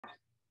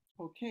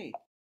Okay.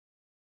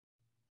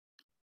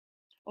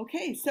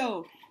 Okay,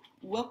 so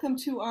welcome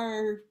to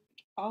our,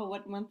 oh,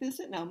 what month is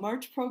it now?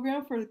 March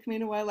program for the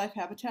Camano Wildlife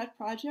Habitat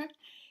Project.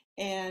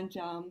 And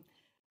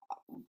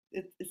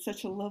it's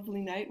such a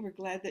lovely night. We're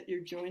glad that you're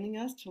joining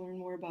us to learn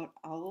more about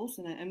owls.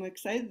 And I'm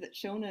excited that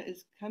Shona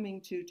is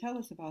coming to tell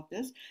us about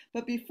this.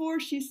 But before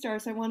she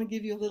starts, I want to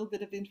give you a little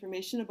bit of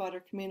information about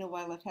our Camano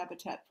Wildlife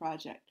Habitat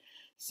Project.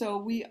 So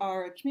we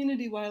are a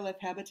community wildlife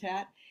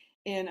habitat,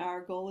 and our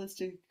goal is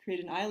to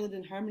create an island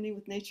in harmony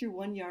with nature,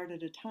 1 yard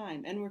at a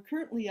time. And we're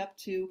currently up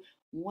to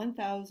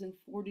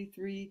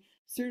 1,043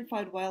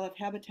 certified wildlife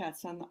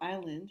habitats on the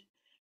island,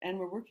 and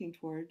we're working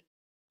toward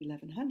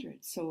 1,100.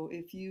 So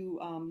if you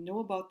know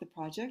about the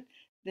project,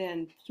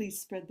 then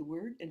please spread the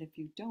word. And if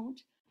you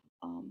don't,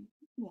 um,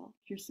 well,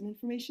 here's some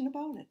information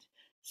about it.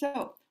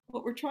 So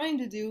what we're trying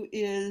to do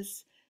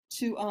is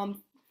to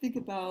think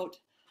about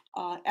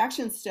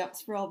action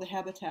steps for all the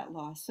habitat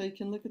loss. So you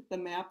can look at the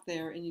map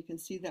there and you can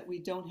see that we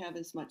don't have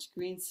as much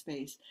green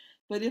space.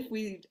 But if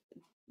we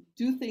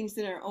do things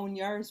in our own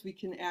yards, we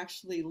can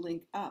actually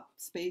link up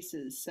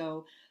spaces.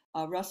 So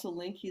Russell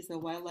Link, he's a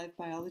wildlife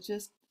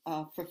biologist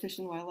for Fish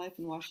and Wildlife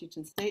in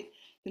Washington State.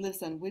 He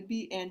lives on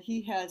Whidbey, and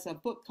he has a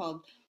book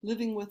called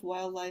Living with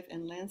Wildlife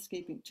and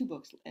Landscaping, two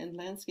books, and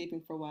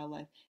Landscaping for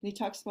Wildlife. And he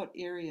talks about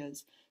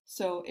areas.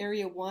 So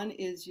area one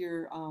is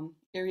your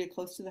area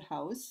close to the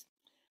house,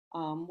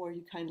 where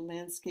you kind of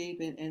landscape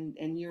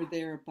and you're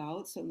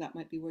thereabouts. So that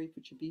might be where you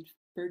put your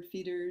bird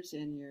feeders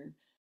and your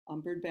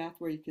bird bath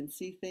where you can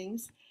see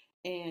things.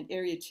 And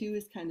area two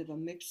is kind of a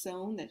mixed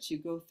zone that you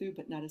go through,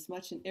 but not as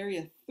much. And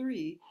area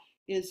three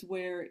is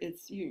where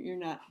you're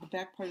not the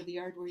back part of the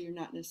yard where you're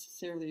not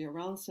necessarily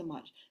around so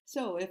much.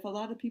 So if a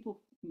lot of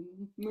people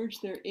merge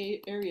their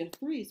area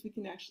threes, we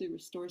can actually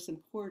restore some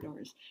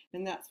corridors,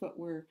 and that's what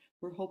we're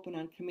hoping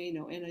on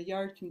Camano. And a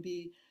yard can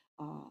be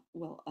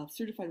well, a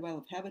certified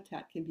wildlife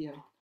habitat can be a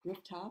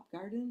rooftop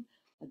garden,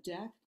 a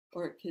deck,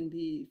 or it can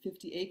be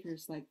 50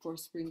 acres like Four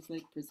Springs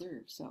Lake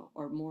Preserve, so,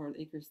 or more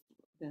acres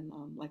than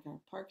like our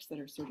parks that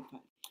are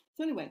certified.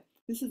 So anyway,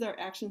 this is our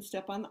action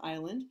step on the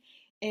island,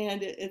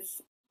 and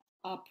it's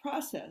a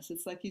process.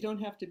 It's like you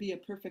don't have to be a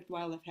perfect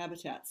wildlife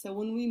habitat. So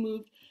when we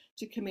moved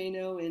to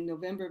Camano in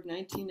November of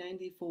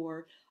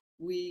 1994,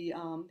 we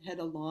had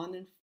a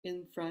lawn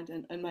in front,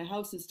 and my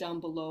house is down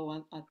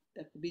below at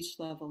the beach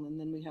level, and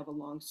then we have a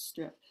long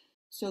strip.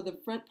 So the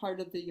front part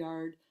of the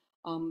yard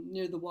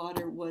near the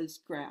water was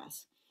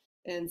grass.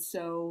 And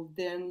so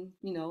then,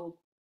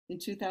 in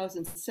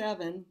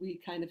 2007, we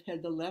kind of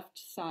had the left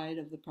side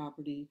of the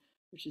property,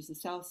 which is the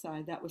south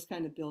side, that was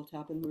kind of built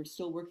up, and we're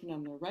still working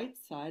on the right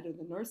side or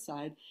the north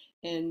side.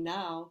 And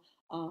now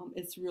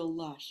it's real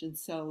lush. And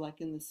so, like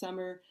in the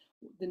summer,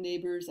 the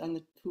neighbors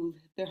who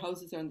their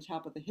houses are on the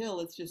top of the hill,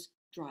 it's just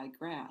dry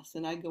grass.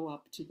 And I go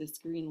up to this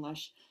green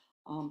lush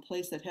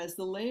place that has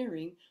the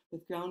layering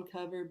with ground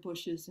cover,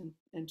 bushes,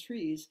 and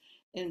trees.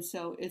 And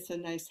so it's a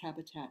nice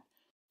habitat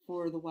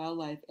for the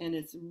wildlife, and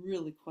it's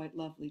really quite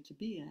lovely to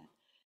be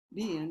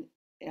in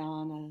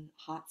on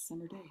a hot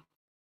summer day.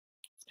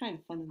 It's kind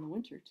of fun in the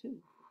winter too,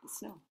 with the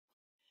snow.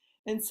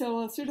 And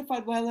so a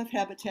certified wildlife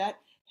habitat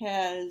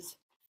has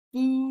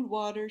food,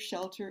 water,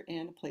 shelter,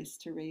 and a place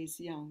to raise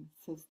young,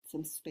 so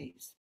some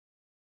space.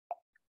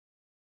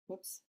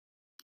 Whoops.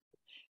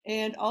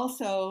 And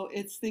also,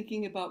 it's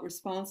thinking about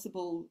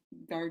responsible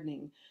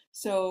gardening.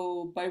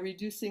 So by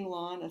reducing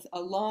lawn, a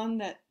lawn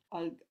that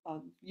a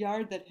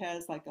yard that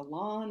has like a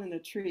lawn and a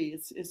tree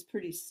is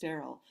pretty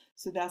sterile.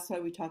 So that's why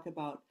we talk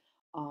about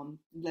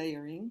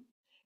layering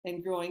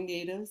and growing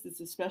natives.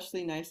 It's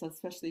especially nice,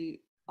 especially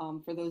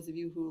for those of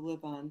you who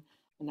live on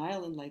an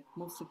island like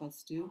most of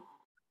us do,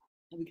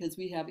 because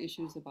we have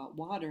issues about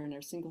water in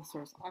our single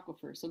source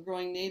aquifer. So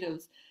growing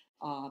natives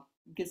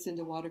gets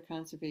into water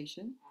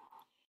conservation,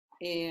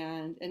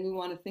 and we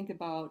want to think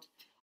about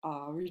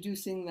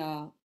reducing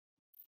the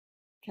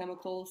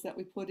chemicals that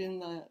we put in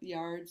the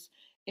yards,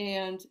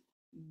 and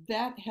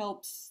that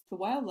helps the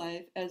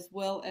wildlife as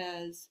well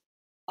as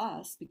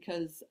us,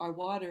 because our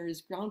water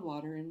is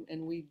groundwater,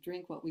 and we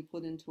drink what we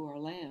put into our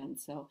land.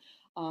 So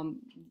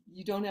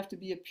you don't have to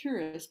be a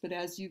purist, but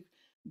as you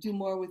do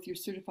more with your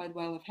certified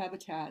wildlife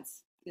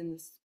habitats in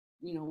this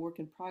work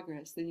in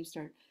progress, then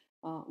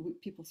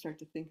people start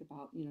to think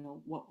about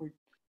what we're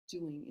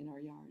doing in our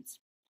yards,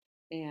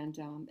 and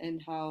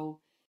how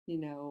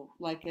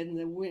like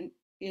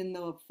in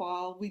the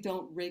fall, we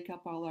don't rake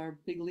up all our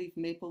big leaf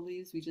maple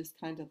leaves. We just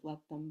kind of let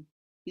them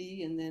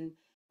be, and then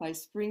by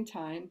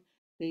springtime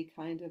they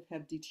kind of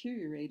have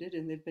deteriorated,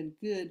 and they've been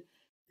good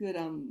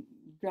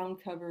ground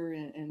cover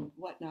and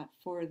whatnot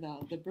for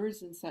the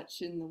birds and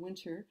such in the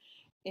winter,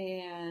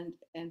 and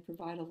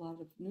provide a lot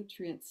of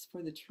nutrients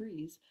for the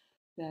trees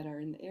that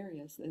are in the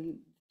areas. And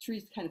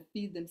trees kind of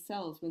feed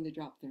themselves when they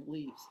drop their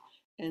leaves.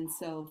 And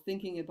so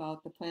thinking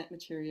about the plant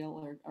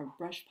material or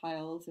brush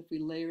piles, if we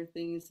layer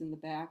things in the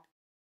back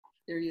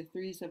area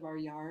threes of our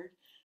yard,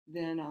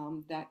 then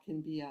that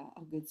can be a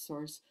good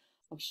source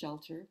of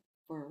shelter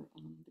for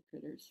the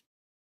critters.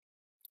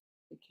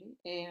 Okay,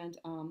 and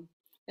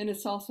And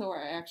it's also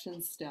our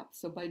action step.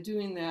 So by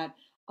doing that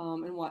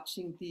and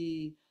watching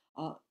the,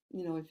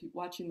 if you're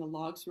watching the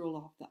logs roll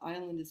off the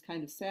island is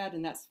kind of sad,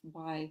 and that's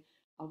why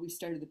we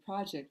started the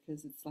project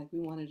because it's like we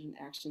wanted an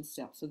action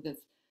step. So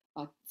that's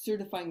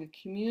certifying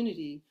a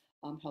community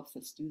helps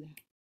us do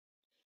that.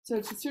 So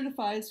to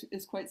certify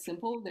is quite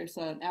simple. There's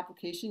an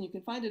application. You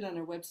can find it on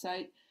our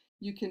website.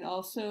 You can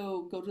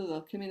also go to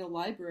the Camano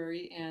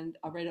library and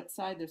right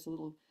outside there's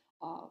a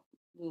uh,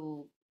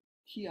 little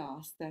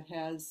kiosk that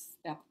has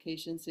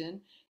applications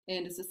in,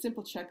 and it's a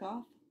simple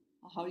checkoff.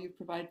 How you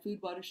provide food,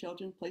 water,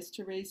 shelter, and place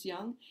to raise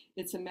young.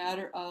 It's a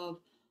matter of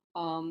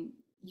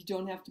you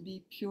don't have to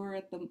be pure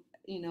at the,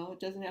 it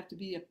doesn't have to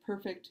be a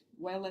perfect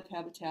wildlife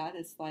habitat.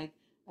 It's like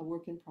a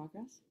work in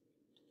progress.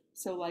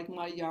 So like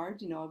my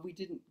yard, if we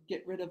didn't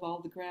get rid of all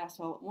the grass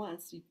all at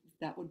once,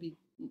 that would be,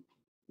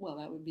 well,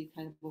 that would be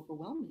kind of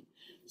overwhelming.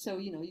 So,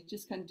 you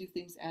just kind of do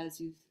things as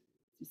you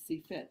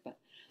see fit. But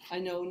I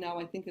know now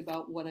I think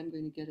about what I'm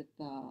going to get at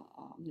the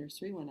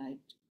nursery when I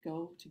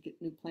go to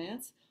get new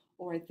plants,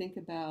 or I think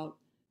about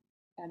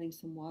adding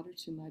some water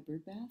to my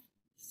bird bath.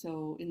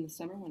 So in the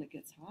summer when it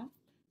gets hot.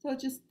 So it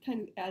just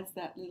kind of adds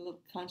that little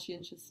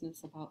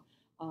conscientiousness about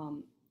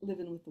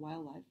living with the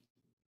wildlife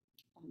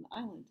on the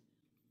island.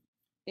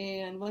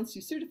 And once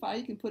you certify,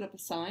 you can put up a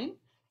sign.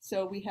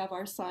 So we have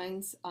our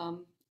signs.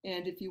 And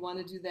if you want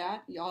to do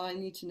that, all I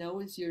need to know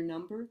is your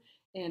number,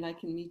 and I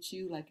can meet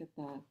you like at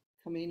the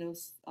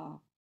Camano's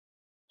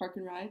Park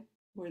and Ride,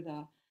 where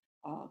the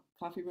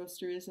coffee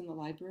roaster is in the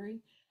library,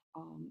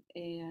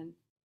 and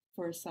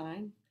for a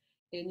sign.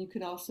 And you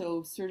can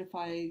also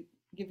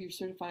give your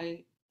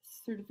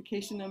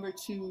certification number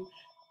to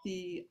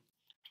the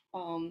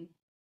um,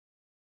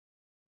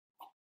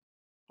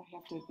 I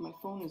have to, my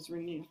phone is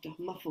ringing, I have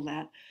to muffle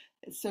that.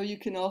 So you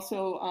can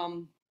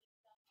also,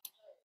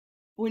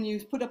 when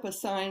you put up a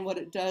sign, what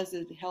it does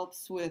is it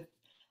helps with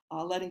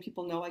letting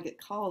people know. I get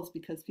calls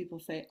because people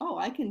say, oh,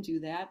 I can do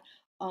that.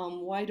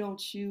 Why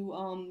don't you,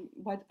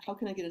 how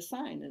can I get a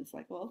sign? And it's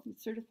like, well,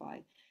 it's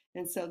certified.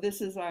 And so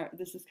this is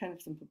kind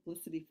of some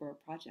publicity for our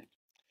project.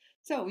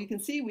 So you can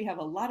see we have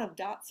a lot of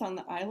dots on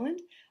the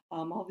island.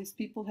 All these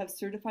people have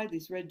certified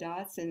these red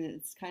dots, and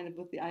it's kind of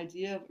with the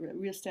idea of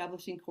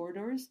reestablishing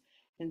corridors.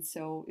 And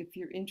so if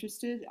you're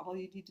interested, all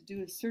you need to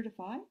do is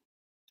certify,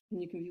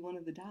 and you can be one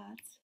of the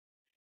dots.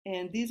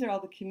 And these are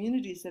all the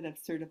communities that have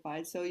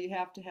certified. So you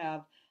have to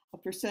have a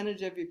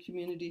percentage of your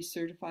community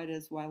certified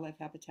as wildlife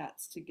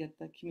habitats to get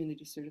the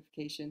community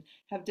certification,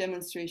 have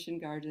demonstration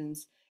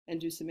gardens,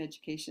 and do some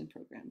education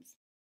programs.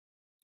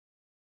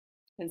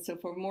 And so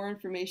for more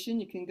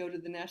information, you can go to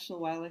the National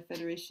Wildlife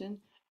Federation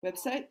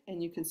website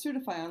and you can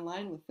certify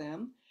online with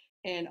them.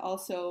 And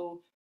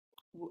also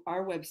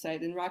our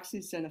website, and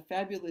Roxy's done a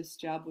fabulous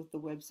job with the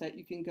website.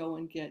 You can go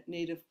and get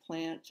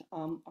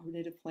our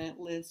native plant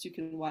list. You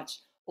can watch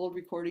old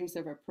recordings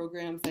of our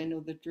programs. I know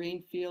the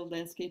drain field,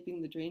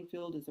 landscaping the drain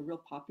field is a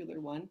real popular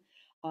one.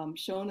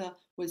 Shona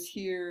was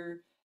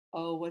here,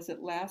 oh, was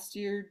it last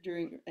year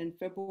in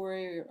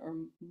February or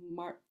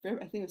March? I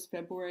think it was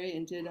February,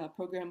 and did a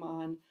program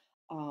on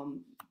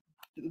um,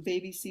 the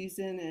baby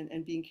season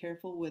and being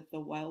careful with the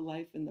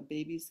wildlife and the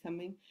babies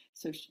coming.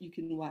 So you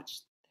can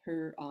watch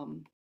her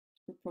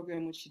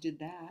program when she did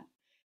that.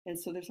 And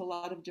so there's a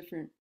lot of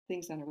different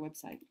things on our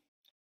website.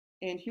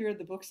 And here are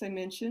the books I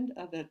mentioned,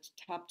 the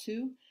top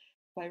two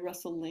by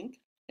Russell Link.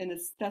 And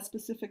that's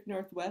Pacific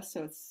Northwest,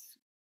 so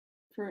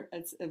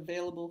it's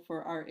available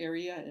for our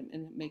area, and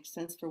it makes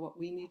sense for what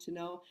we need to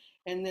know.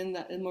 And then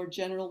the more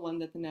general one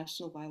that the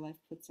National Wildlife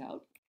puts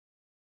out.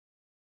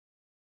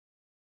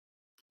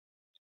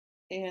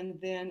 And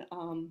then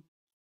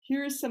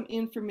here is some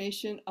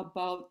information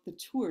about the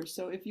tour.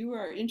 So if you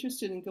are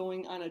interested in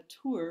going on a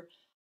tour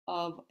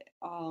of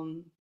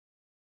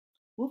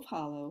Wolf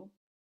Hollow,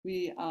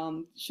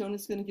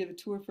 Shona's going to give a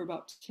tour for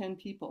about 10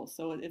 people.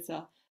 So it's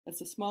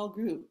a small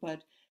group,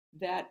 but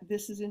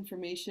this is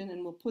information,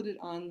 and we'll put it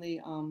on the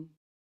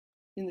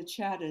in the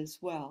chat as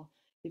well.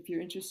 If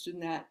you're interested in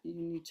that,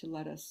 you need to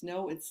let us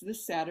know. It's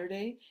this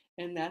Saturday,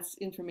 and that's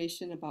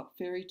information about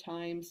ferry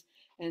times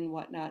and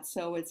whatnot.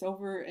 So it's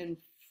over in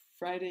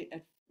Friday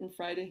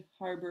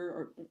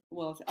Harbor, or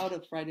well, it's out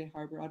of Friday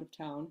Harbor, out of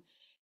town,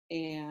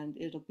 and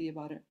it'll be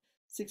about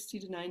 60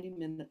 to 90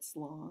 minutes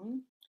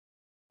long.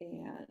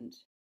 And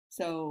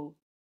so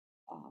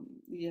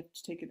you have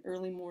to take an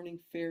early morning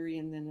ferry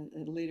and then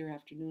a later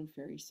afternoon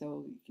ferry,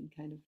 so you can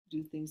kind of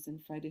do things in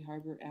Friday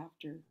Harbor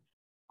after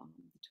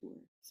the tour.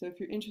 So if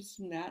you're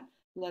interested in that,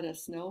 let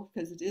us know,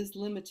 because it is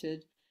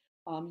limited.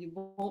 You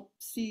won't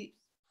see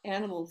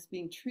animals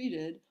being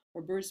treated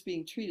or birds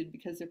being treated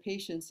because they're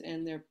patients,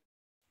 and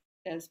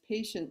as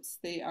patients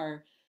they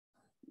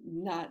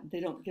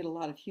don't get a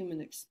lot of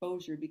human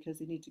exposure because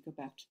they need to go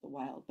back to the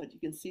wild. But you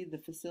can see the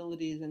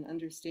facilities and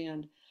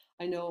understand.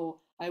 I know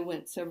I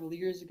went several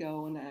years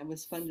ago, and it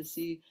was fun to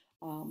see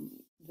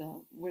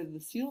where the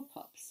seal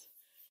pups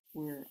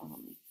were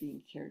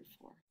being cared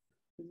for.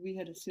 We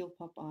had a seal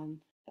pup on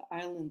the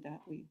island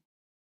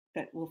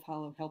that Wolf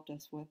Hollow helped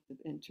us with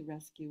and to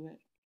rescue it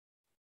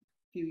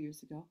a few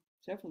years ago,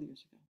 several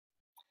years ago.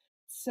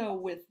 So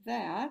with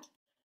that,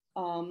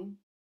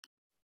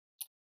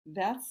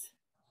 that's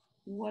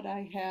what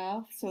I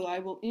have. So I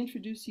will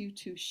introduce you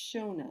to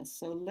Shona.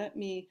 So let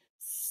me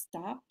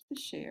stop the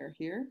share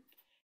here,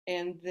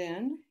 and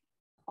then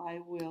I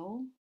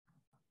will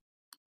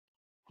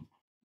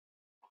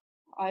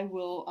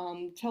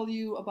tell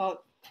you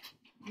about.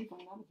 I'm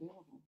not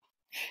available.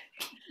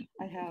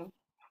 I have.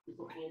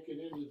 People can't get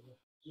into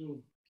the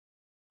Zoom.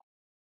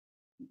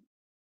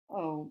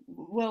 Oh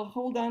well,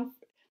 hold on.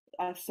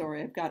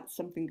 Sorry, I've got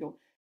something go.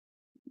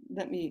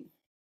 Let me.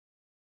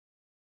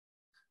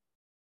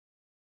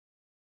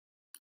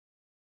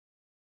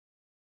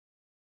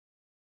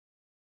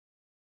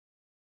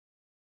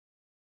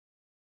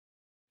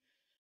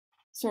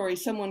 Sorry,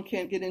 someone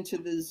can't get into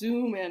the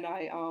Zoom, and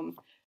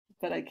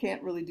but I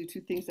can't really do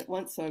two things at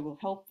once, so I will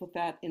help with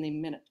that in a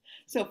minute.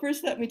 So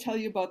first, let me tell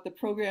you about the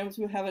programs.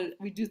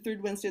 We do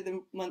third Wednesday of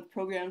the month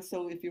programs.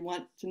 So if you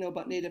want to know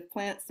about native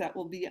plants, that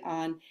will be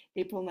on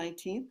April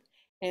 19th.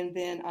 And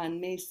then on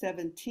May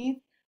 17th,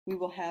 we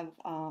will have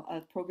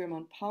a program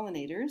on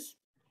pollinators.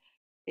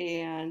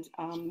 And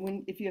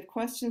if you have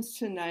questions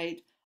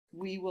tonight,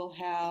 we will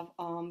have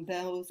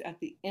those at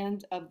the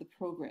end of the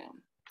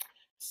program.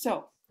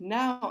 So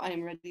now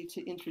I'm ready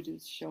to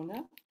introduce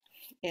Shona.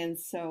 And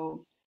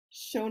so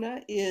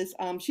Shona is,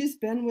 she's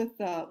been with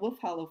Wolf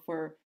Hollow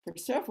for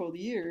several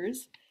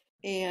years,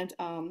 and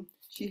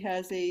she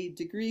has a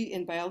degree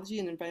in biology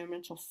and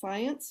environmental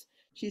science.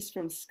 She's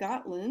from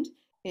Scotland,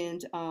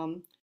 and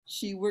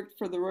she worked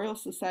for the Royal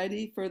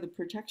Society for the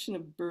Protection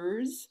of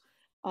Birds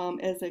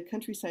as a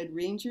countryside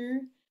ranger.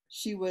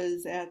 She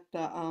was at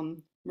the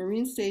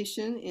Marine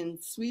Station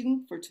in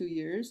Sweden for 2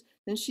 years.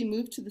 Then she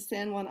moved to the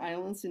San Juan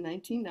Islands in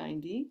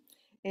 1990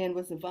 and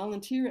was a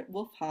volunteer at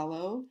Wolf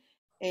Hollow,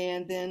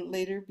 and then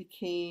later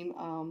became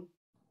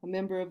a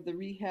member of the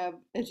rehab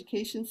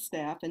education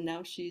staff, and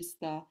now she's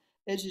the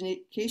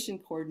education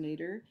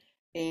coordinator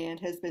and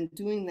has been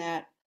doing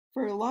that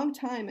for a long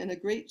time and a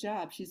great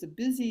job. She's a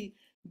busy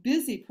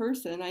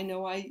person. I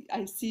know I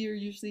see her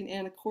usually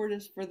in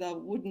Anacortes for the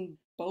Wooden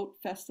Boat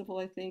Festival,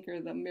 I think, or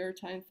the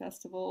Maritime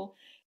Festival,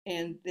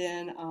 and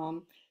then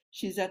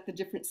she's at the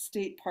different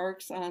state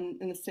parks in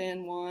the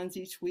San Juans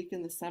each week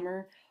in the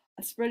summer,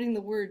 spreading the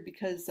word,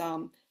 because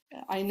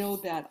I know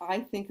that I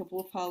think of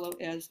Wolf Hollow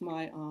as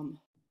my,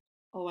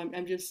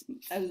 I'm just,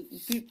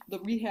 the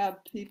rehab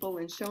people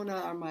in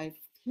Shona are my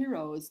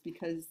heroes,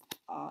 because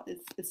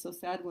it's so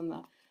sad when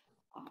the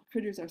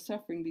critters are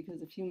suffering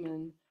because of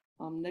human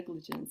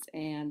negligence,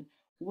 and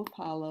Wolf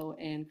Hollow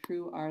and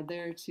crew are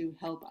there to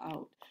help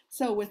out.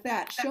 So with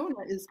that,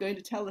 Shona is going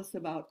to tell us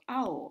about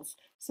owls.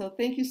 So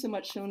thank you so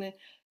much, Shona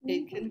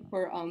Aitken,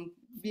 for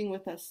being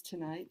with us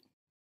tonight.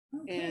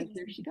 Okay. And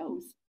here she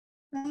goes.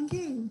 Thank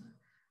you.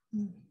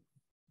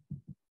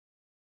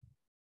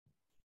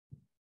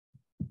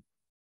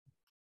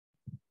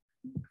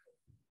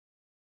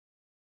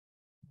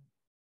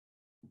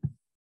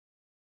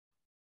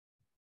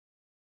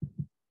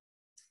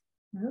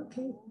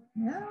 Okay,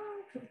 yeah,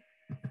 okay.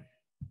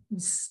 We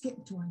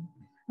skipped one.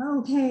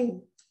 Okay,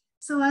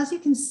 so as you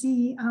can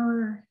see,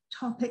 our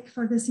topic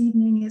for this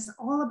evening is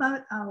all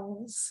about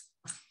owls.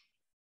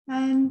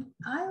 And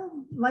I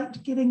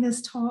liked giving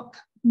this talk,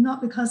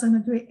 not because I'm a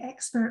great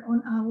expert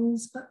on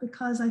owls, but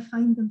because I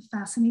find them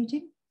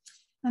fascinating.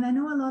 And I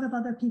know a lot of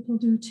other people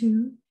do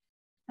too.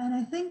 And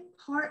I think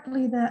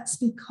partly that's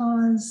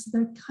because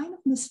they're kind of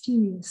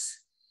mysterious,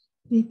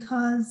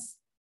 because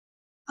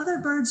other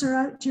birds are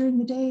out during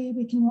the day.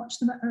 We can watch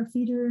them at our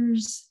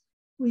feeders.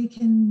 We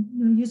can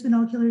use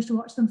binoculars to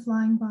watch them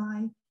flying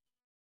by.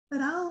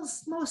 But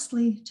owls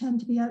mostly tend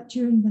to be out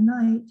during the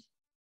night,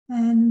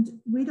 and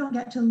we don't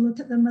get to look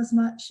at them as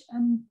much,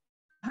 and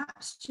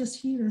perhaps just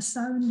hear a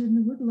sound in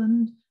the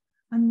woodland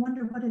and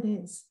wonder what it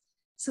is.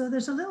 So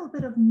there's a little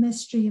bit of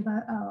mystery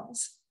about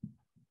owls.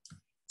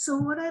 So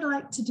what I'd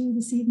like to do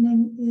this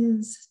evening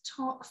is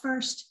talk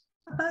first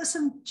about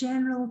some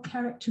general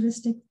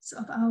characteristics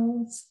of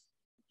owls,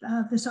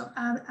 the sort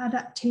of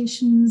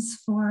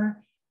adaptations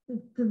for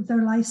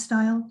their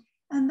lifestyle,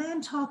 and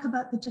then talk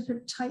about the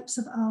different types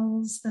of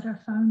owls that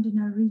are found in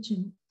our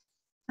region.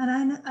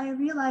 And I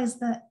realize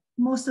that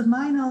most of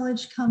my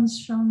knowledge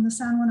comes from the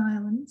San Juan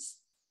Islands,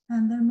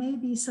 and there may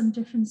be some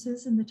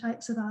differences in the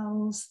types of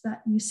owls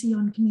that you see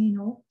on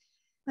Camano,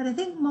 but I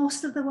think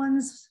most of the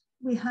ones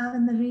we have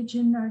in the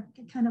region are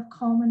kind of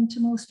common to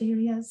most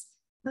areas,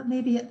 but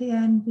maybe at the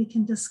end we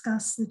can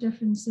discuss the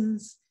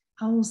differences,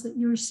 owls that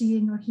you're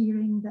seeing or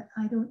hearing that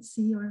I don't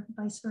see, or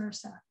vice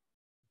versa.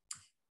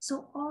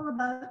 So all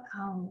about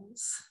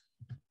owls.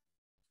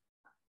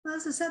 Well,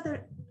 as I said,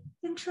 they're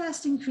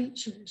interesting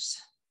creatures,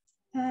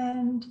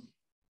 and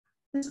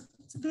there's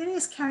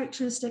various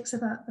characteristics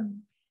about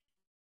them.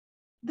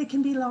 They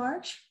can be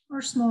large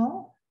or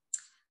small.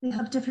 They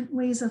have different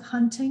ways of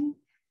hunting.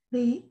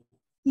 They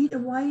eat a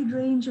wide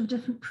range of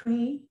different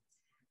prey,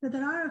 but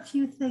there are a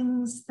few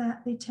things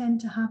that they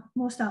tend to have,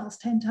 most owls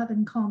tend to have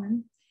in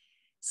common.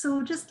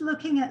 So just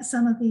looking at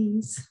some of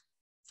these,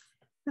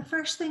 the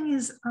first thing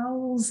is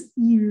owls'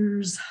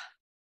 ears.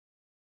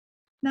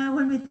 Now,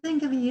 when we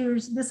think of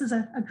ears, this is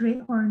a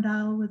great horned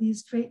owl with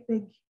these great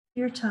big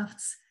ear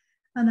tufts.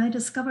 And I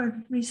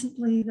discovered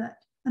recently that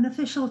an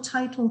official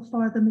title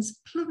for them is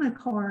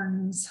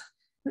plumicorns,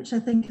 which I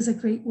think is a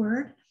great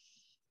word.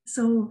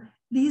 So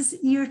these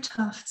ear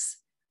tufts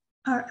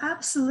are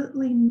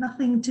absolutely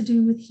nothing to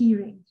do with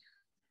hearing.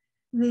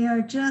 They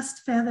are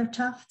just feather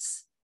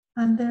tufts,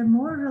 and they're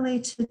more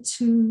related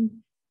to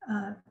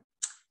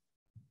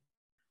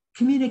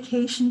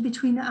communication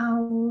between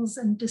owls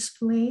and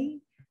display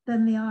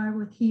than they are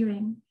with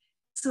hearing.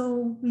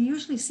 So we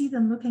usually see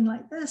them looking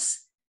like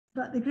this,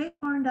 but the great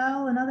horned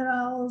owl and other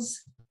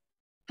owls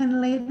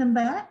can lay them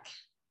back.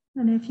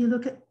 And if you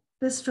look at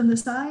this from the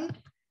side,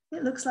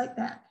 it looks like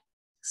that.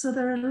 So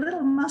there are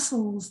little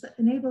muscles that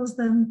enables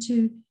them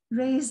to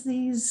raise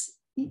these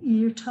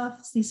ear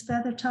tufts, these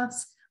feather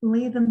tufts,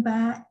 lay them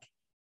back.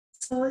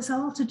 So it's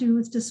all to do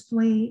with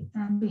display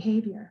and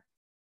behavior.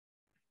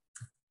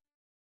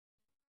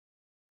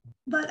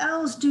 But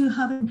owls do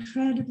have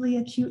incredibly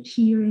acute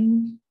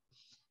hearing,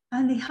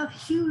 and they have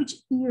huge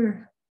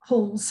ear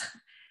holes.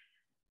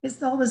 It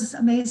always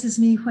amazes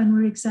me when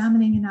we're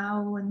examining an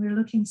owl and we're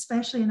looking,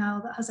 especially an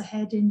owl that has a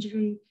head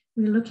injury,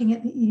 we're looking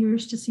at the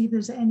ears to see if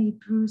there's any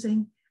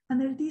bruising.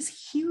 And there are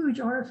these huge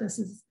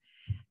orifices.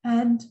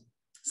 And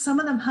some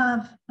of them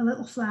have a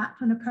little flap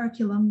and a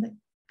operculum that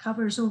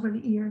covers over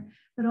the ear,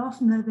 but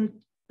often they're the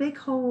big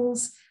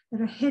holes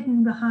that are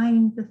hidden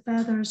behind the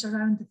feathers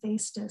around the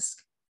face disc.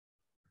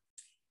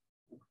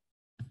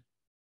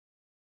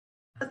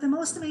 But the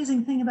most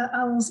amazing thing about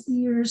owls'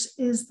 ears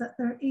is that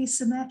they're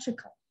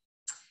asymmetrical.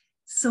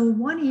 So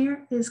one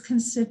ear is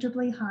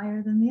considerably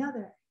higher than the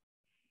other.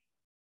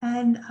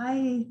 And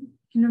I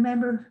can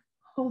remember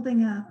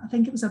holding I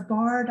think it was a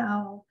barred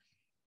owl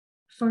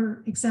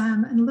for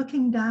exam and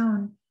looking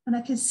down, and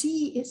I could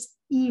see its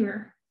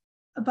ear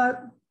about,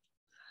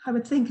 I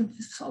would think of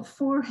sort of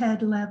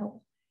forehead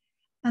level.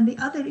 And the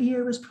other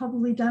ear was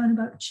probably down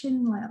about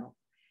chin level.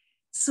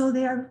 So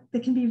they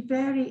can be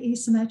very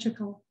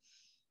asymmetrical.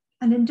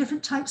 And in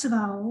different types of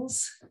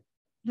owls,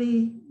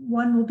 the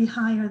one will be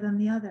higher than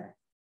the other.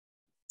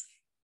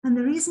 And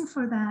the reason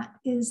for that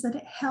is that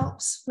it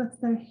helps with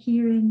their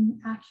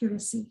hearing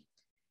accuracy,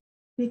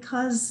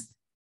 because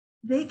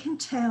they can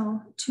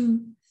tell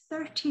to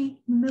 30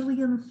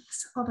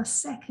 millionths of a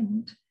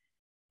second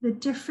the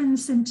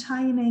difference in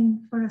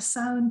timing for a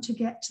sound to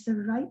get to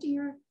their right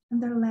ear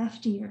and their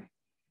left ear.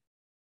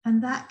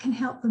 And that can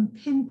help them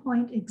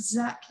pinpoint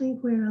exactly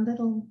where a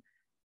little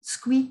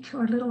squeak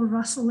or little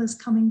rustle is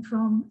coming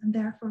from, and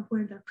therefore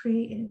where their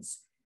prey is.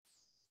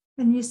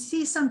 And you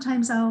see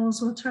sometimes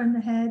owls will turn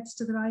their heads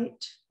to the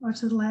right or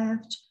to the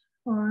left,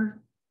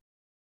 or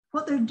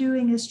what they're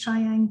doing is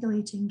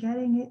triangulating,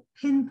 getting it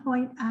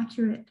pinpoint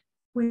accurate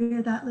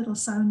where that little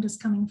sound is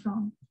coming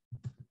from.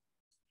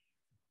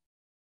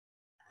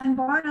 And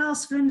barn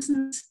owls, for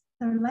instance,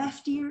 their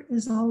left ear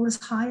is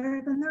always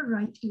higher than their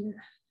right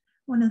ear.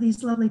 One of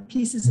these lovely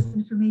pieces of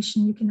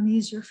information you can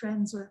amaze your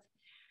friends with.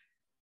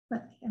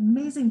 But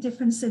amazing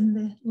difference in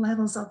the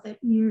levels of their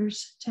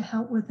ears to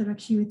help with their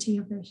acuity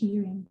of their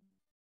hearing.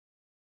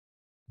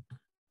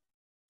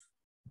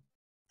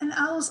 And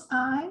owls'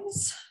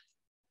 eyes,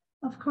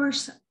 of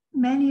course,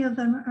 many of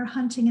them are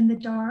hunting in the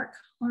dark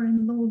or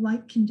in low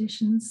light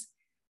conditions.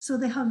 So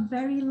they have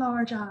very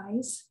large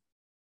eyes.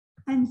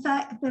 In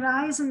fact, their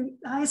eyes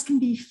can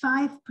be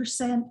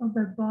 5% of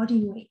their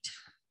body weight.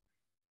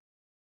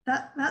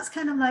 That's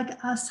kind of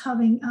like us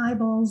having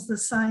eyeballs the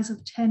size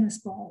of tennis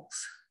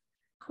balls.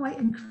 Quite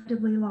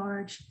incredibly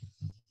large.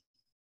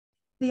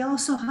 They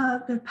also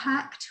they're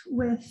packed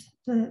with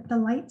the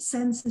light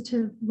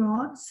sensitive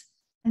rods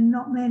and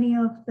not many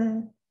of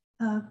the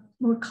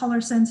more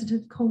color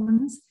sensitive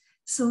cones.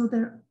 So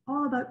they're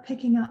all about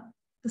picking up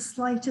the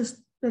slightest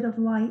bit of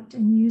light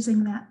and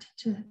using that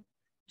to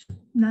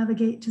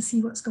navigate to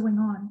see what's going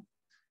on.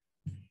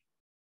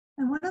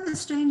 And one of the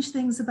strange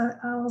things about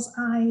owls'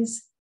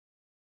 eyes,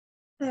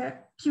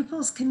 their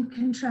pupils can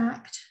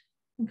contract,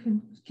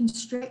 can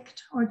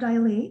constrict or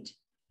dilate,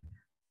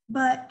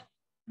 but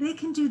they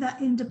can do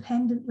that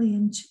independently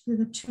in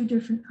the two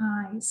different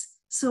eyes.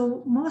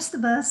 So most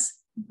of us,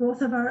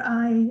 both of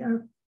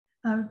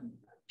our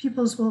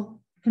pupils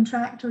will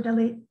contract or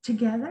dilate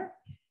together,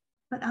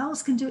 but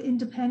owls can do it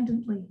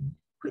independently,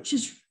 which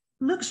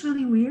looks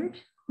really weird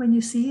when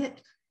you see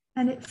it,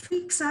 and it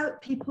freaks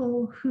out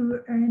people who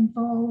are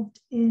involved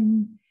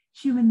in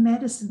human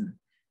medicine.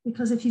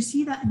 Because if you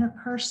see that in a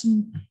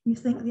person, you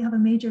think they have a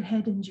major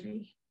head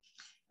injury.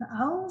 The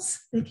owls,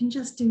 they can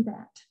just do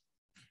that.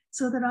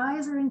 So their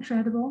eyes are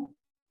incredible.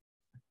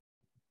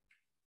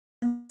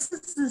 And this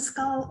is the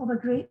skull of a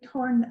great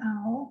horned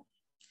owl.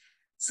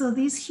 So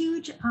these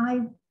huge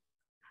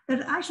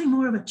they're actually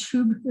more of a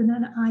tube than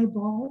an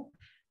eyeball,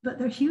 but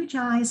their huge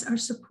eyes are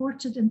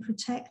supported and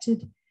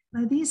protected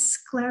by these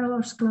scleral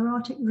or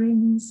sclerotic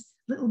rings,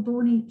 little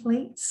bony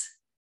plates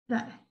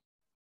that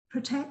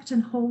protect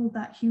and hold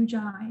that huge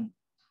eye.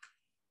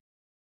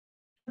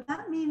 But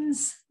that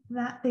means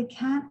that they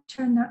can't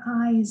turn their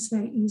eyes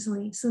very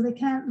easily. So they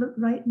can't look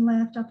right and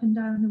left, up and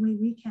down the way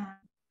we can.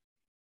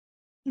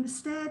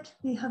 Instead,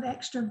 they have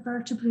extra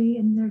vertebrae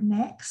in their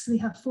necks. They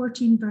have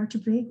 14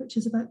 vertebrae, which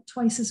is about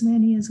twice as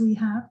many as we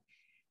have.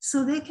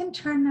 So they can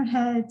turn their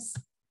heads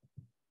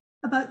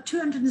about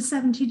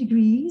 270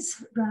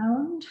 degrees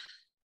round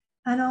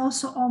and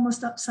also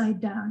almost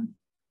upside down.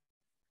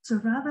 So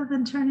rather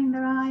than turning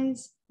their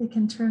eyes, they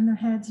can turn their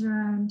heads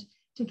around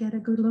to get a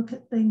good look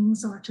at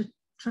things or to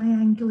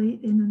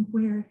triangulate in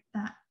where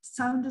that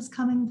sound is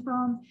coming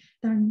from.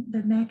 Their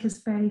neck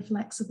is very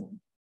flexible.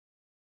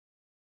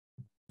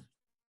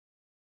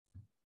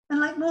 And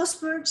like most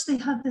birds, they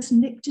have this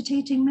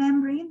nictitating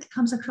membrane that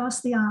comes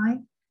across the eye.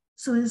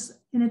 So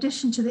in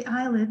addition to the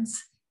eyelids,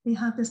 they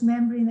have this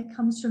membrane that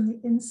comes from the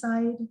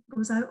inside,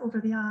 goes out over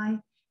the eye,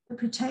 that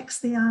protects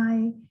the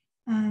eye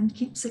and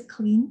keeps it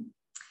clean.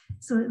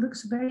 So it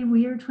looks very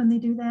weird when they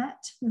do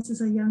that. This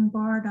is a young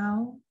barred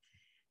owl,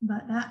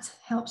 but that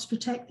helps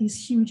protect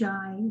these huge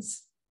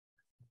eyes.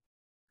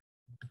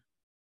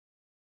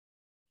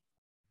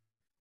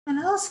 And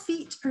owls'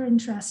 feet are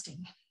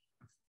interesting.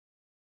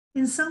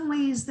 In some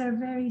ways, they're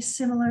very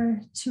similar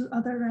to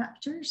other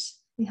raptors.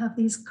 They have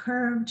these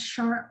curved,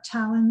 sharp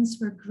talons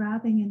for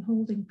grabbing and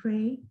holding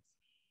prey.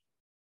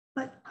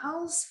 But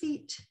owls'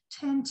 feet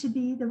tend to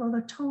be, well,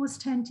 their toes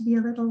tend to be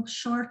a little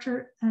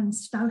shorter and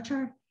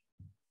stouter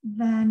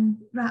than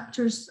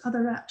raptors, other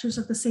raptors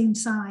of the same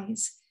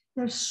size.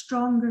 They're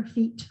stronger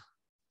feet.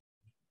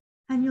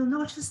 And you'll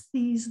notice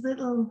these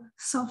little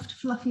soft,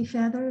 fluffy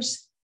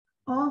feathers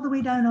all the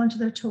way down onto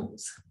their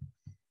toes.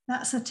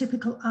 That's a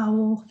typical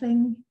owl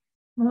thing.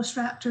 Most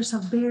raptors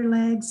have bare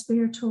legs,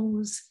 bare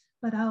toes,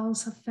 but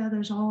owls have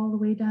feathers all the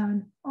way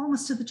down,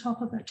 almost to the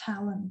top of their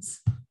talons.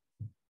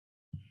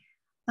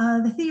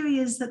 The theory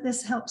is that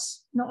this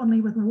helps not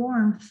only with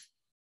warmth,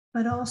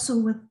 but also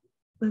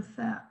with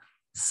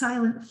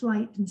silent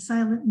flight and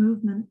silent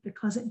movement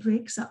because it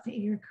breaks up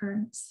the air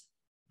currents.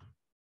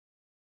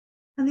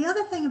 And the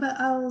other thing about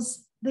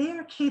owls, they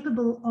are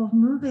capable of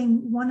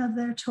moving one of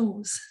their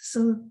toes.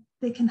 So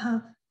they can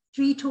have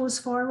 3 toes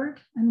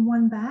forward and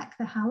 1 back,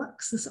 the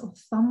hallux, the sort of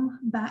thumb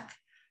back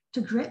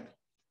to grip,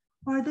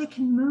 or they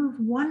can move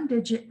 1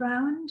 digit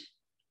round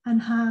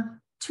and have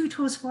 2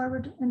 toes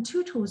forward and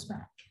 2 toes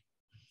back.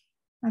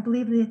 I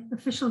believe the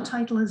official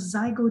title is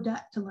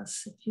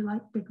zygodactylus, if you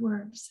like big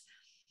words.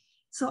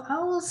 So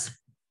owls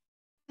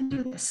can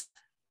do this.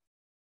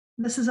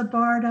 This is a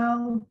barred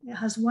owl. It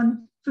has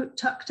 1 foot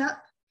tucked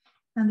up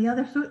and the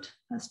other foot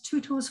has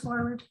 2 toes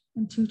forward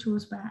and 2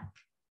 toes back.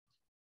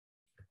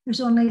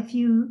 There's only a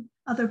few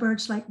other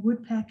birds like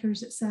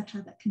woodpeckers,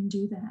 etc., that can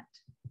do that.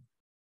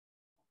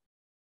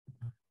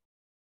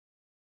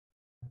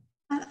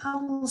 And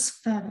owls'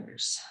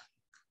 feathers.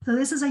 So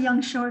this is a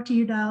young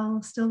short-eared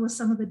owl, still with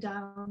some of the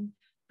down,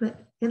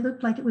 but it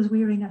looked like it was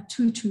wearing a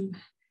tutu.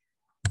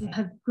 It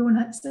had grown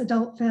its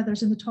adult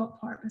feathers in the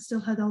top part, but still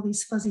had all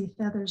these fuzzy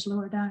feathers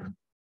lower down.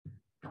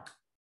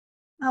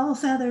 Owl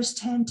feathers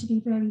tend to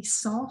be very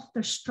soft.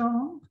 They're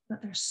strong,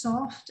 but they're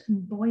soft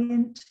and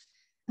buoyant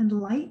and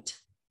light,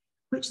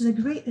 which is a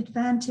great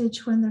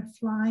advantage when they're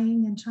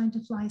flying and trying to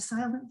fly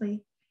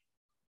silently,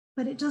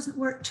 but it doesn't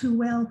work too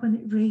well when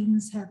it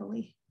rains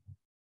heavily.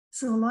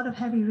 So a lot of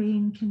heavy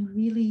rain can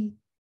really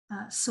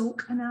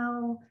soak an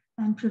owl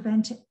and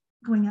prevent it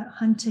going out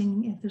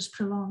hunting if there's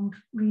prolonged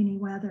rainy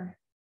weather.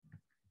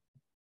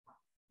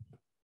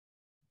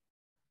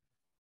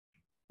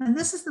 And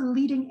this is the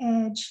leading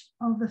edge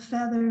of the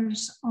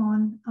feathers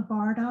on a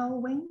barred owl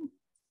wing.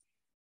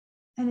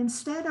 And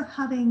instead of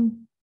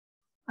having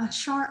a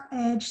sharp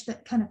edge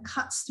that kind of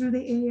cuts through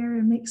the air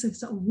and makes a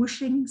sort of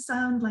whooshing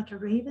sound like a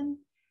raven,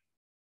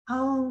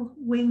 owl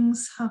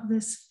wings have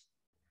this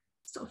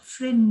sort of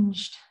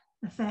fringed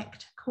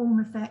effect, comb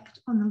effect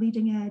on the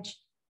leading edge.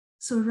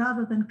 So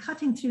rather than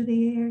cutting through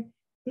the air,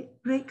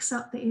 it breaks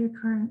up the air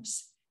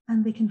currents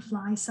and they can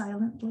fly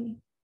silently,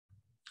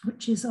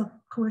 which is of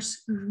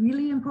course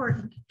really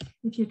important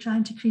if you're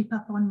trying to creep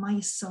up on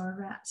mice or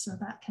rats or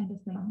that kind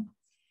of thing.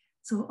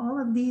 So all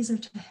of these are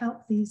to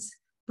help these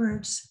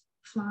birds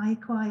fly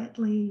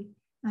quietly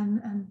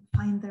and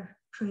find their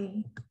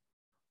prey.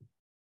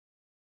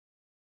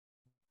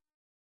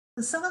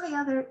 So some of the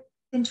other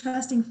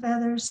interesting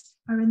feathers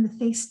are in the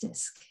face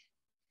disc.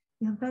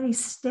 You have very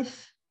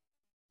stiff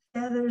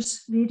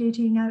feathers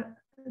radiating out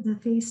the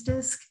face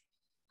disc.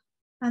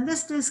 And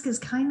this disc is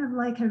kind of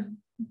like a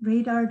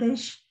radar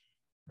dish.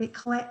 It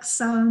collects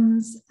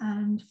sounds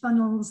and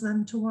funnels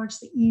them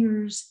towards the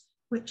ears,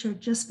 which are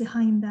just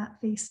behind that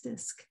face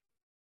disc.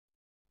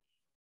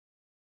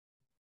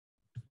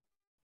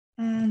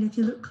 And if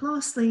you look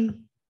closely,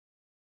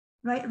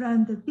 right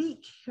around the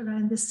beak,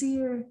 around the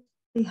cere,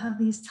 they have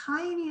these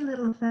tiny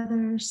little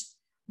feathers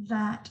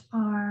that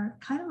are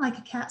kind of like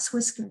a cat's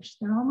whiskers.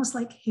 They're almost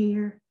like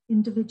hair,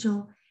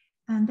 individual,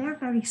 and they're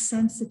very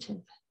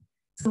sensitive.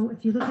 So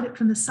if you look at it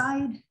from the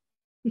side,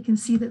 you can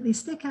see that they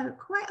stick out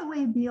quite a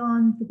way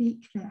beyond the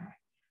beak there.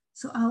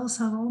 So owls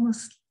have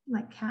almost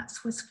like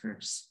cat's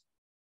whiskers.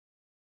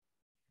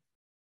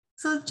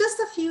 So just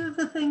a few of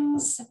the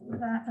things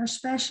that are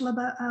special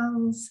about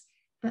owls.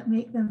 that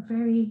make them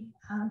very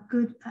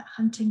good at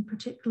hunting,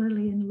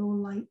 particularly in low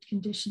light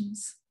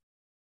conditions.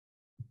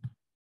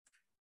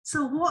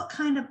 So what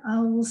kind of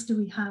owls do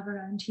we have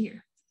around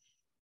here?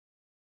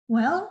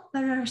 Well,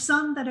 there are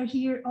some that are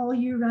here all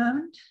year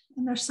round,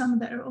 and there's some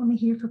that are only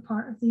here for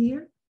part of the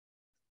year.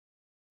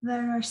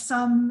 There are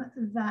some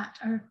that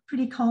are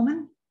pretty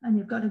common, and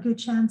you've got a good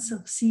chance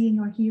of seeing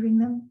or hearing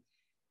them.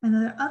 And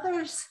there are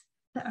others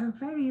that are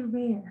very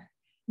rare.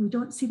 We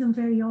don't see them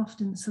very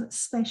often, so it's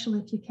special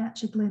if you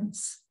catch a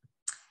glimpse.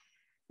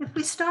 If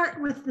we start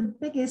with the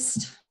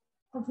biggest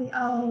of the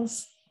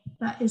owls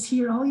that is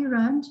here all year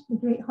round, the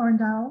great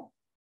horned owl,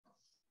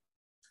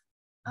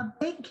 a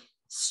big,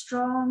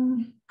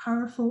 strong,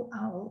 powerful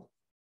owl.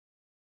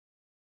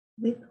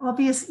 The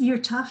obvious ear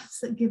tufts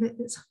that give it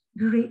its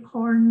great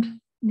horned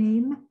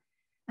name,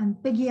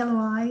 and big yellow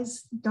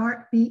eyes,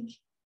 dark beak,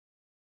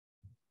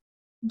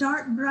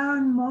 dark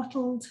brown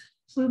mottled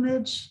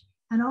plumage,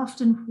 and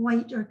often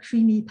white or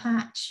creamy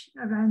patch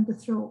around the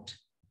throat.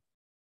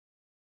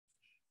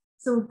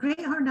 So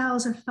great horned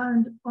owls are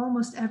found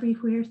almost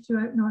everywhere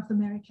throughout North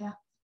America,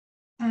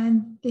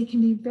 and they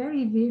can be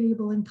very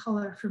variable in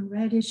color, from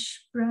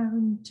reddish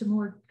brown to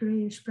more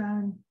grayish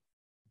brown,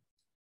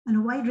 and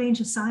a wide range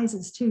of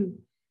sizes too.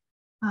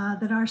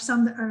 There are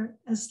some that are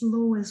as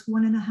low as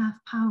 1.5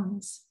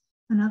 pounds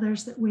and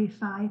others that weigh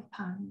 5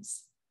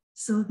 pounds.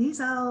 So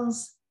these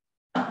owls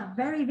are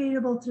very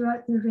variable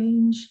throughout their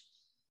range.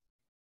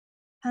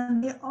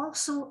 And they're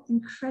also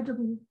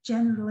incredible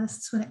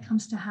generalists when it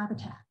comes to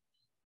habitat.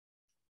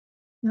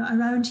 Now,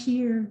 around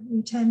here,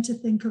 we tend to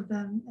think of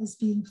them as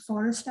being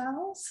forest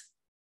owls,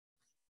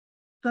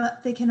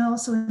 but they can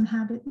also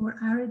inhabit more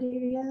arid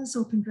areas,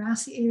 open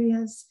grassy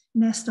areas,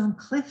 nest on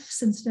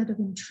cliffs instead of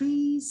in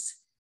trees.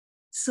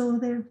 So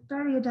they're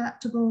very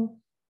adaptable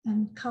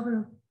and cover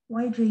a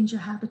wide range of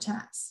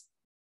habitats.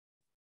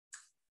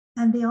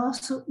 And they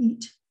also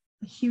eat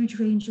a huge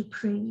range of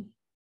prey.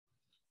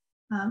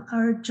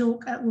 Our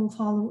joke at Wolf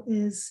Hollow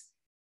is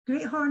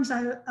great horned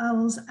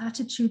owl's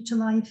attitude to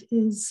life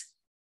is,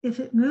 if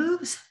it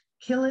moves,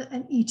 kill it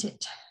and eat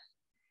it.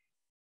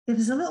 If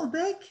it's a little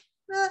big,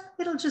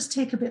 it'll just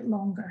take a bit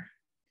longer.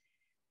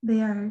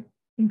 They are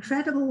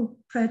incredible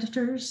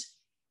predators.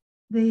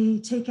 They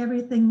take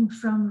everything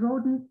from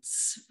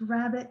rodents,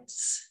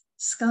 rabbits,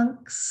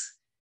 skunks,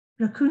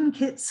 raccoon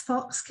kits,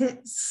 fox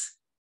kits,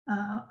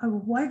 a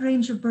wide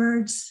range of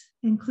birds,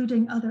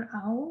 including other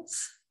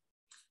owls.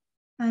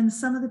 And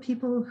some of the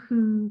people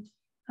who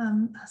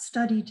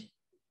studied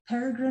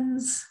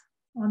peregrines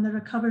on the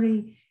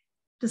recovery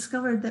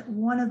discovered that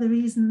one of the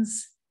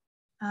reasons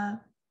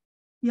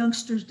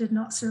youngsters did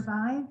not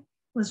survive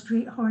was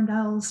great horned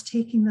owls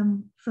taking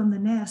them from the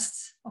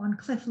nests on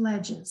cliff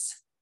ledges.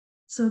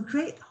 So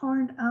great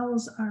horned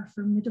owls are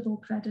formidable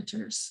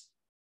predators.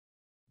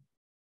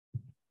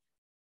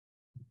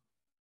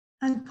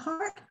 And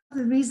part of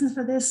the reason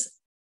for this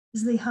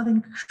is they have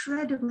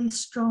incredibly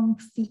strong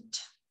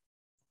feet.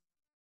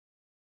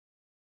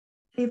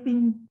 They've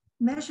been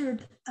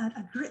measured at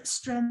a grip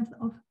strength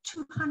of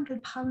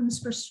 200 pounds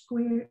per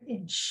square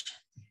inch,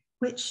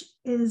 which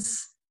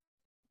is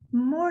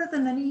more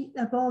than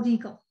a bald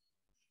eagle.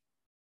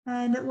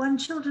 And at one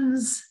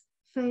children's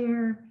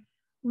fair,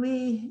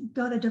 we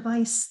got a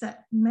device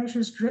that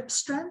measures grip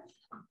strength.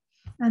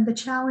 And the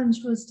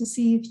challenge was to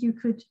see if you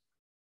could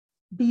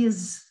be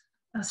as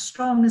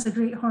strong as a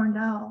great horned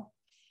owl.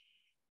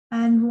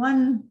 And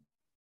one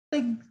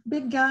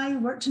big guy,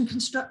 worked in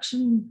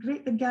construction,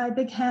 great big guy,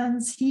 big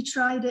hands, he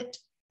tried it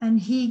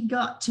and he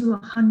got to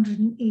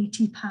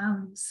 180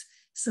 pounds.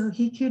 So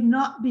he could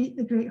not beat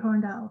the great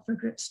horned owl for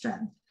grip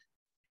strength.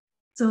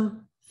 So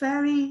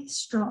very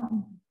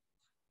strong.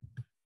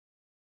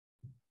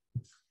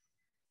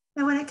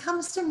 Now, when it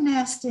comes to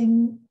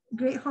nesting,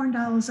 great horned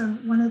owls are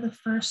one of the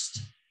first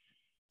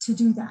to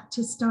do that,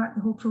 to start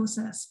the whole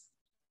process.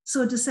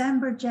 So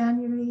December,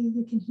 January,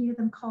 you can hear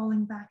them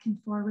calling back and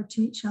forward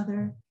to each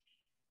other.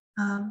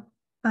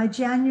 By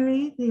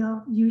January, they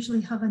all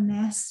usually have a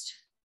nest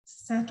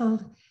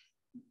settled,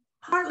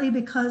 partly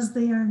because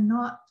they are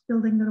not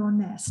building their own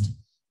nest.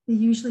 They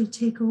usually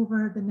take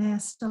over the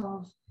nest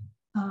of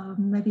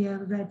maybe a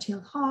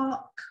red-tailed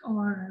hawk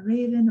or a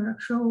raven or a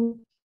crow,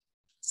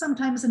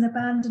 sometimes an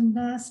abandoned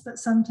nest, but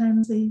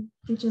sometimes they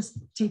just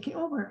take it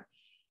over.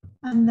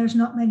 And there's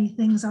not many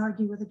things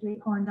argue with a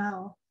great horned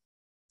owl.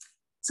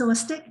 So a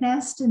stick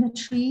nest in a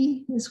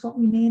tree is what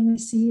we mainly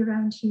see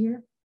around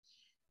here.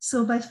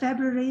 So by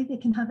February, they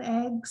can have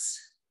eggs.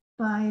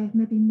 By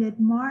maybe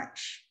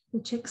mid-March,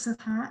 the chicks have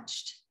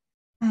hatched.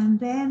 And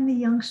then the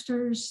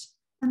youngsters,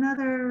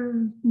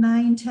 another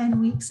 9-10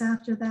 weeks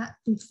after that,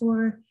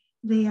 before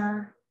they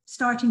are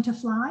starting to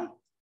fly.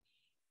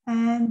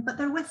 But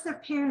they're with their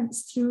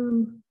parents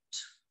through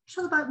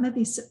till about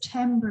maybe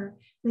September,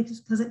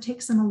 because it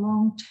takes them a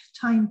long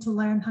time to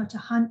learn how to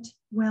hunt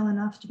well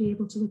enough to be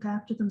able to look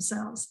after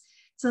themselves.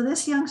 So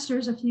this youngster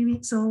is a few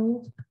weeks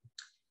old.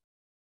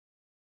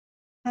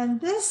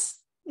 And this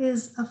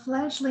is a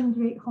fledgling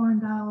great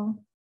horned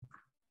owl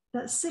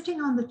that's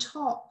sitting on the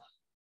top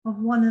of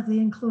one of the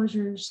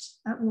enclosures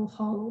at Wolf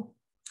Hollow.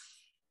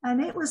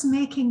 And it was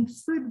making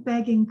food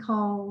begging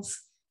calls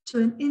to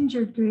an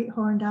injured great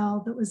horned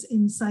owl that was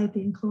inside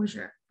the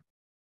enclosure.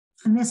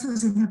 And this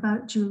was in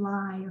about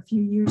July, a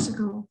few years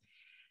ago.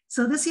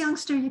 So this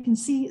youngster, you can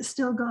see it's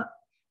still got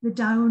the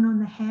down on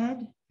the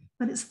head,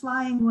 but it's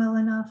flying well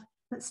enough,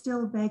 but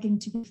still begging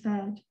to be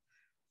fed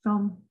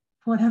from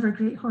whatever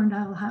great horned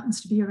owl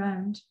happens to be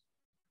around.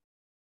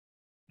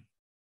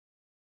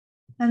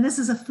 And this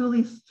is a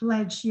fully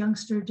fledged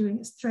youngster doing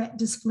its threat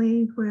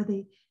display, where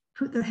they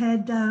put their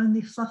head down,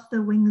 they fluff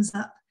their wings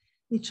up,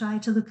 they try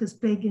to look as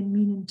big and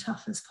mean and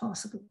tough as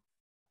possible.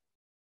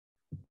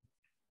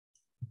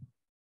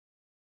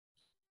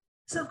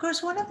 So of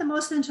course, one of the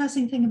most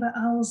interesting things about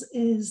owls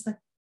is the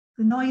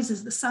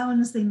noises, the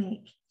sounds they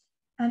make.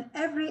 And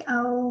every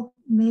owl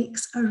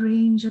makes a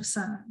range of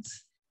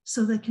sounds.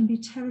 So there can be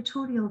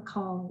territorial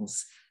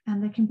calls,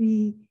 and there can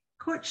be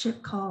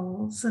courtship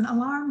calls and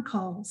alarm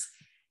calls.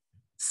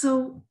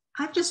 So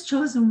I've just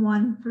chosen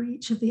one for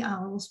each of the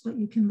owls, but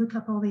you can look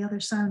up all the other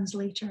sounds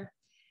later.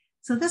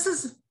 So this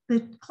is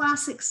the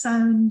classic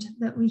sound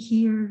that we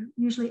hear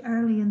usually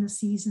early in the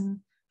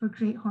season for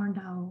great horned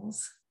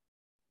owls.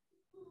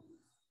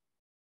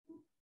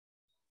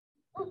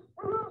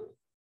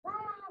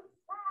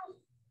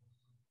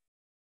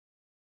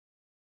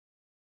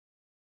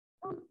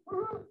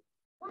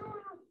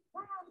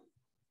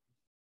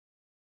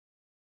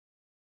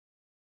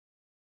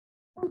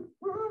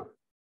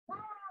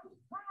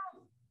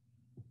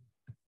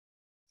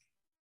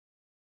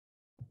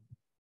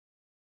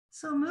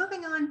 So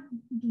moving on,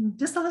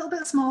 just a little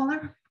bit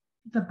smaller,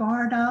 the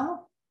barred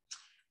owl.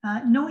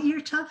 No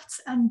ear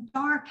tufts and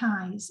dark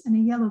eyes and a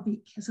yellow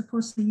beak, as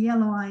opposed to the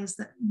yellow eyes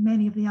that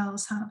many of the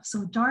owls have.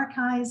 So dark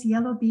eyes,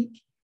 yellow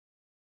beak,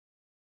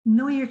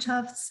 no ear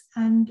tufts,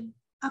 and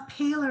a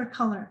paler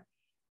color,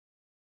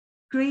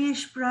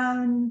 grayish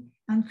brown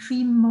and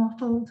cream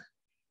mottled,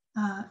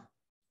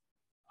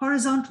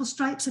 horizontal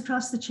stripes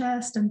across the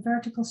chest and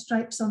vertical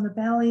stripes on the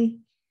belly.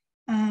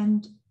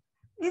 And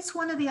it's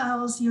one of the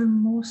owls you're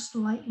most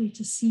likely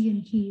to see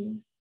and hear,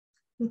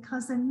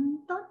 because they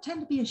don't tend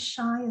to be as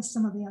shy as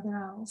some of the other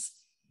owls.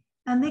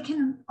 And they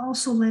can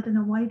also live in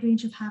a wide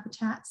range of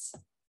habitats.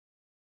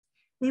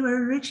 They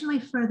were originally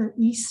further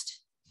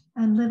east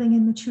and living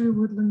in mature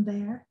woodland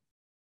there.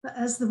 But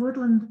as the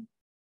woodland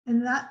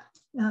in that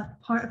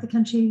part of the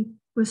country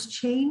was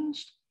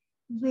changed,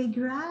 they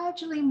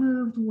gradually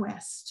moved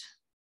west.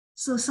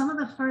 So some of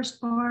the first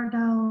barred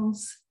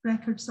owls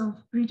records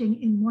of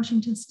breeding in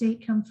Washington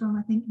state come from,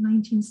 I think,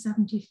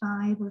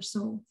 1975 or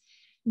so.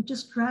 They've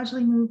just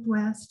gradually moved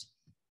west,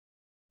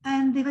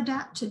 and they've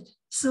adapted.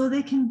 So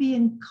they can be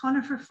in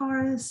conifer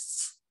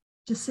forests,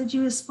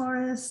 deciduous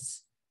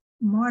forests,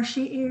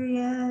 marshy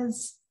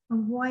areas, a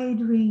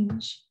wide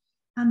range.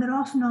 And they're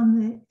often on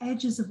the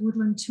edges of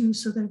woodland too,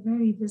 so they're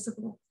very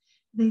visible.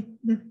 They've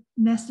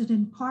nested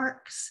in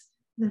parks,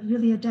 they've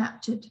really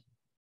adapted.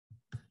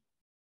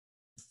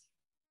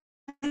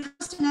 When it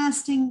comes to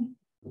nesting,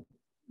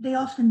 they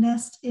often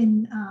nest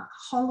in a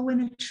hollow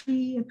in a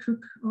tree, a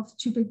crook of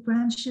two big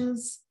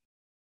branches.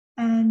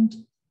 And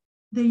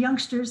the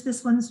youngsters,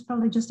 this one's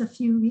probably just a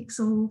few weeks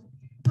old,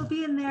 they'll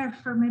be in there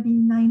for maybe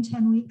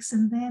 9-10 weeks,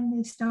 and then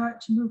they start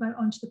to move out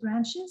onto the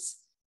branches,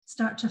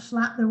 start to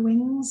flap their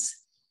wings,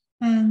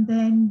 and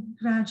then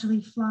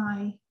gradually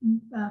fly,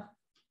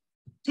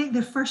 take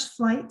their first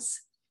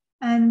flights.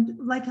 And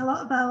like a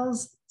lot of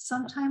owls,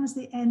 sometimes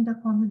they end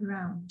up on the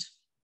ground.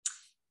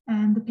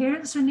 And the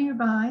parents are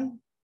nearby,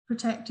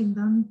 protecting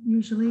them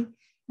usually,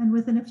 and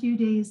within a few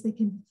days they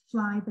can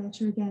fly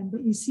better again.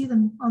 But you see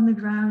them on the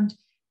ground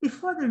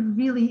before they're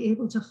really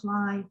able to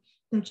fly.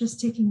 They're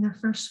just taking their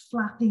first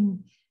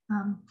flapping,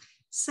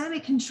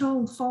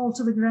 semi-controlled fall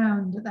to the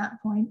ground at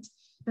that point,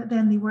 but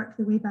then they work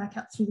their way back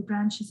up through the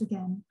branches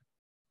again.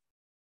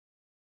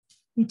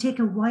 They take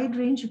a wide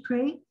range of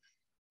prey,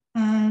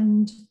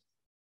 and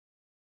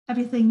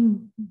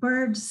everything,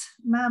 birds,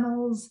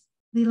 mammals,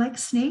 they like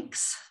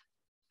snakes.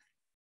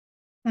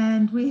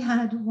 And we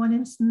had one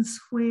instance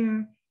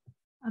where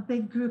a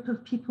big group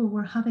of people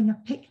were having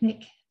a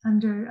picnic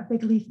under a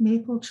big leaf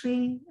maple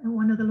tree at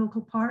one of the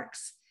local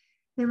parks.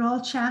 They were all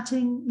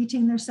chatting,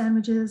 eating their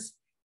sandwiches,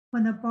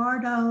 when a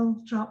barred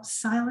owl dropped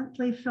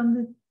silently from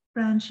the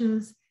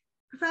branches,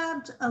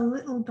 grabbed a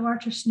little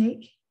garter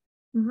snake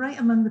right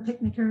among the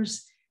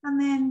picnickers,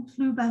 and then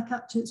flew back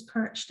up to its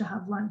perch to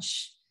have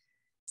lunch.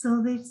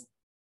 So they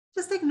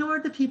just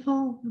ignored the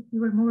people who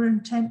were more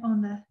intent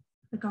on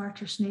the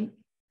garter snake.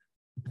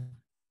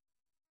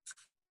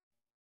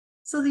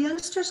 So the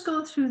youngsters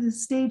go through the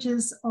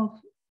stages of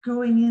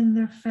growing in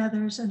their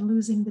feathers and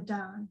losing the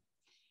down.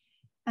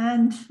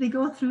 And they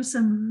go through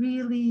some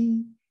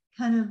really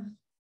kind of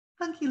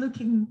funky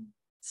looking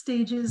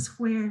stages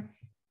where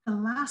the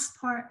last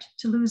part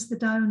to lose the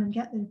down and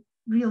get the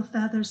real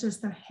feathers is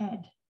their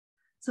head.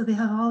 So they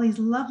have all these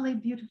lovely,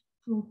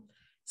 beautiful,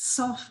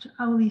 soft,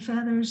 owly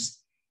feathers,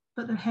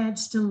 but their head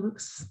still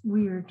looks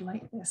weird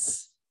like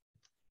this.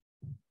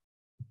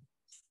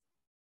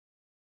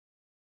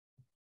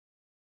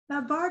 Now,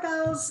 barred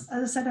owls,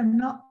 as I said, are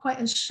not quite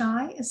as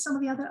shy as some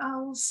of the other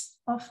owls,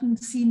 often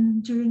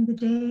seen during the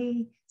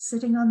day,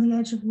 sitting on the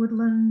edge of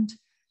woodland.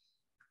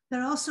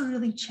 They're also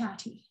really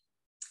chatty,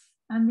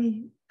 and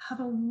they have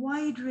a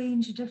wide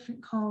range of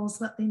different calls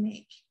that they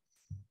make.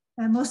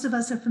 And most of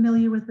us are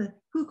familiar with the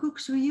 "who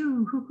cooks for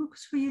you, who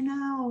cooks for you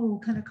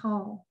now" kind of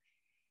call.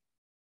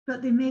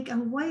 But they make a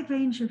wide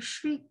range of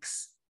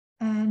shrieks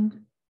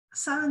and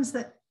sounds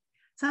that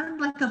sound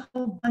like a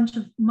whole bunch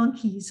of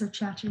monkeys are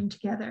chattering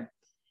together.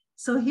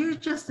 So here's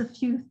just a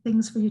few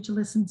things for you to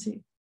listen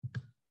to.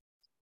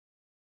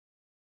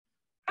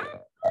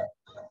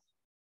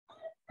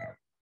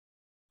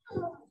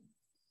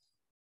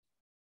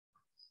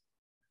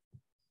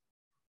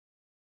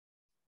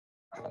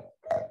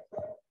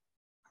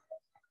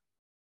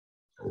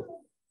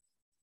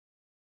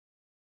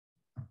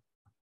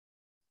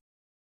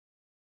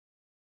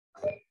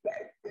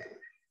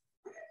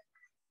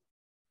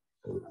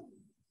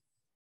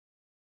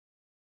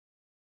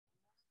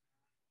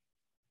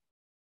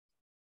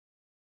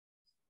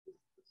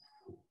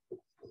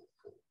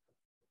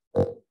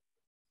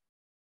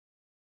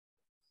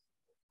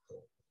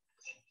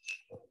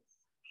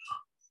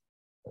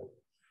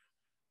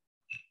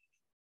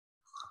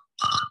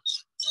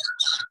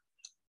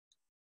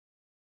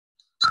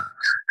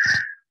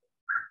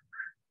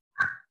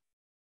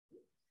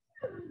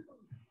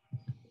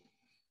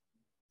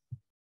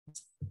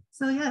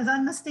 So yeah, the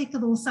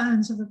unmistakable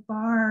sounds of the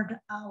barred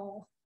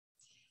owl.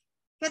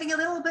 Getting a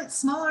little bit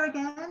smaller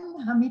again,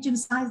 a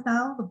medium-sized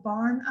owl, the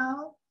barn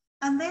owl.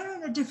 And they're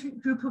in a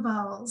different group of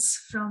owls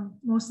from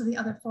most of the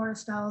other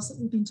forest owls that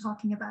we've been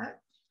talking about.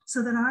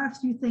 So there are a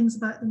few things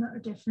about them that are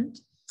different.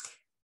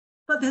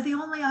 But they're the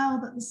only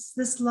owl that's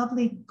this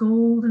lovely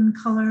golden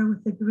color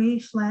with the gray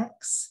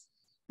flecks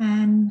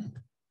and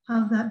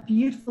have that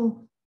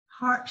beautiful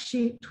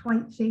heart-shaped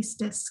white face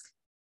disc.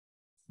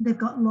 They've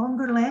got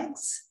longer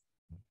legs.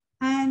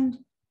 And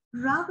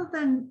rather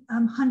than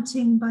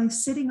hunting by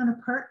sitting on a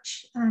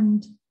perch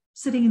and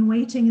sitting and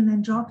waiting and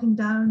then dropping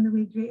down the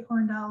way great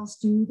horned owls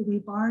do, the way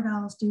barred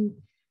owls do,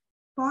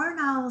 barn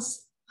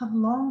owls have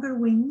longer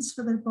wings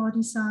for their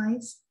body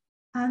size,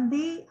 and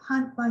they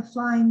hunt by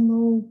flying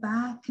low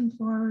back and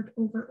forward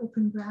over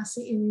open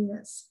grassy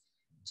areas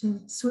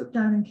to swoop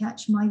down and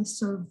catch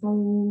mice or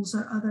voles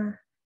or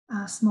other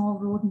small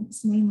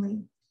rodents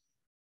mainly.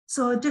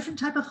 So a different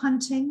type of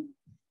hunting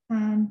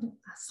and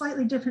a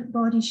slightly different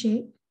body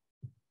shape.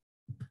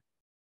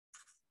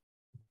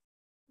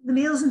 The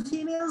males and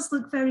females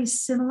look very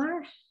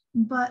similar,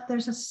 but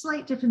there's a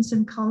slight difference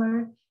in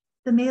color.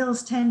 The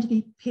males tend to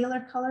be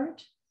paler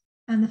colored,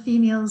 and the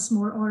females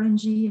more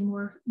orangey and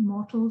more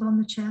mottled on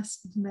the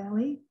chest and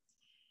belly.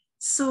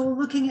 So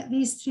looking at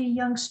these three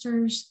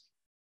youngsters,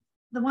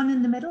 the one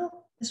in the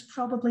middle is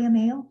probably a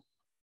male.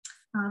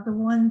 The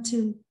one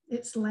to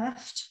its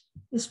left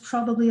is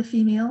probably a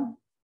female.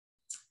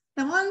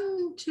 The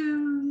one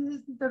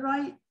to the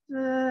right,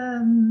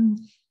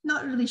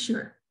 not really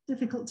sure,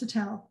 difficult to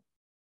tell.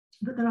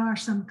 But there are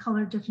some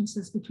color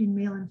differences between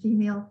male and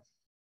female.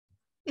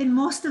 In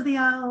most of the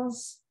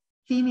owls,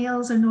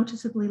 females are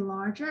noticeably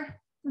larger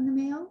than the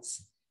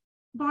males.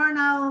 Barn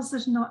owls,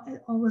 there's not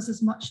always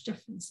as much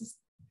difference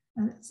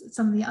as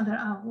some of the other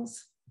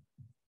owls.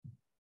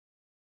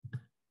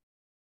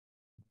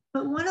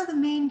 But one of the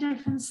main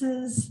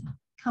differences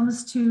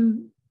comes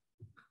to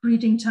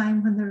breeding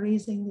time when they're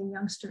raising the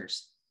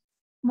youngsters.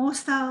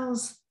 Most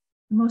owls,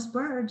 most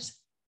birds,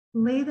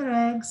 lay their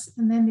eggs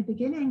and then they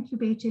begin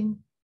incubating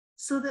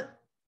so that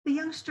the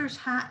youngsters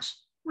hatch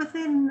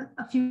within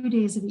a few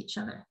days of each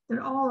other.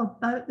 They're all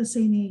about the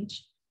same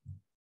age.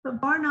 But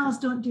barn owls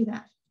don't do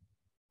that.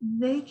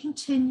 They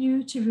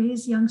continue to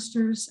raise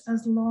youngsters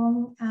as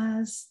long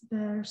as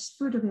there's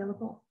food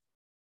available.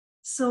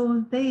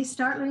 So they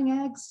start laying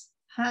eggs,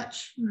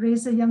 hatch,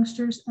 raise the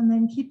youngsters, and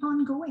then keep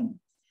on going.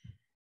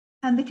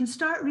 And they can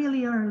start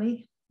really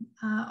early.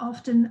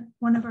 Often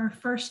one of our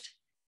first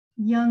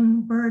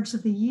young birds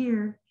of the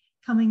year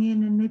coming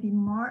in maybe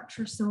March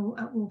or so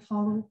will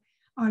follow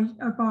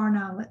our barn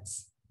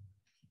owlets.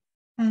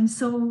 And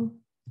so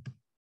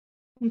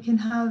you can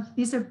have,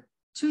 these are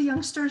two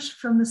youngsters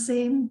from the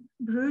same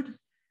brood,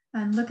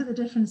 and look at the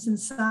difference in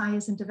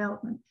size and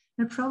development.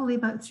 They're probably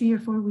about 3 or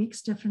 4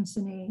 weeks difference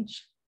in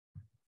age.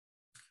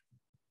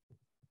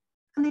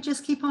 And they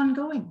just keep on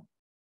going.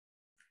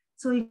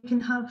 So you can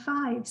have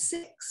 5,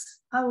 6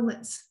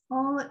 owlets,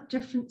 all at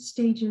different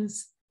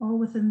stages, all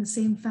within the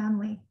same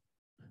family.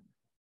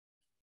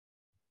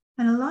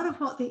 And a lot of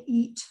what they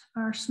eat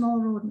are small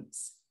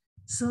rodents.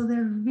 So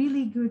they're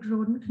really good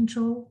rodent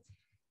control.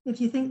 If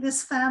you think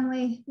this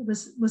family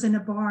was in a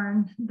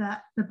barn,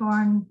 that the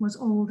barn was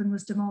old and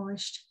was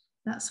demolished,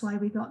 that's why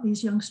we got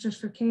these youngsters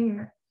for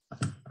care.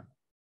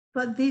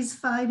 But these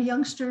 5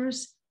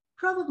 youngsters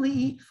probably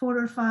eat 4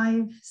 or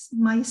 5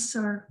 mice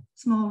or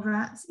small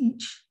rats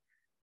each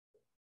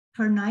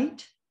per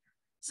night.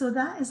 So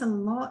that is a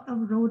lot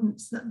of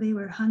rodents that they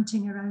were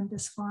hunting around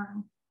this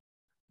farm.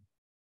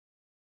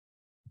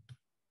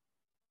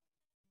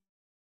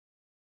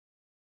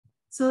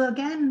 So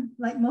again,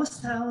 like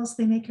most owls,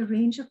 they make a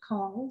range of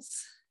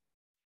calls.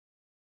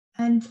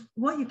 And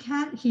what you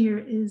can't hear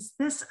is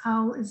this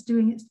owl is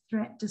doing its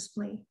threat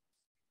display.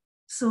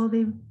 So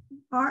they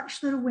arch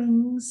their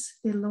wings,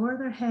 they lower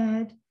their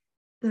head,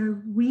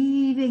 they're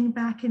weaving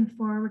back and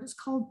forward. It's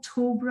called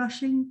toe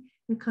brushing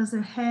because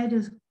their head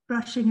is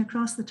brushing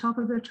across the top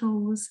of their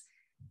toes.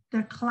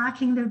 They're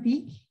clacking their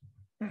beak,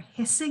 they're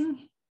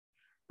hissing,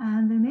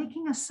 and they're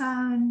making a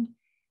sound.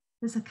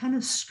 There's a kind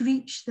of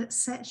screech that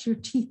sets your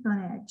teeth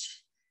on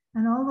edge.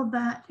 And all of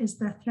that is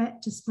their threat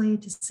display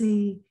to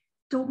say,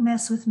 don't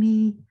mess with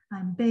me,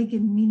 I'm big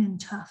and mean and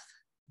tough.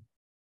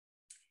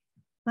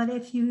 But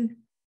if you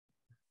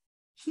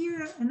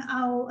hear an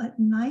owl at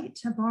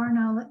night, a barn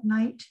owl at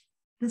night,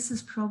 this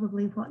is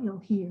probably what you'll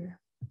hear.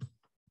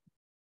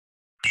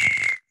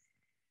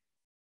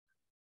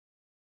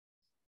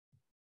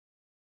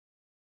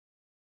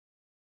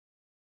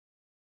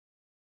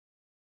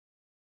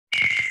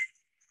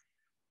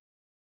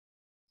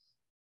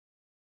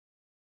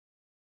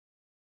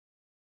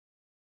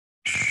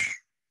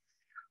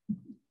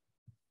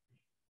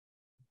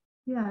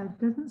 Yeah, it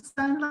doesn't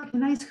sound like a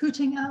nice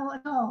hooting owl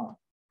at all.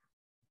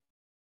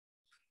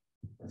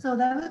 So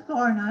that was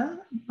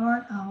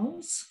barn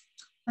owls.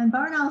 And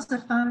barn owls are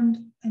found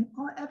in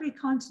every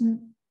continent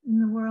in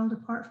the world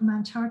apart from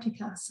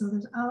Antarctica. So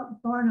there's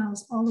barn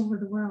owls all over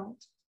the world.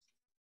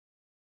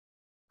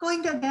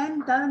 Going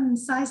again down in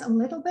size a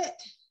little bit,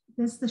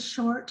 there's the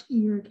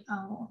short-eared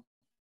owl.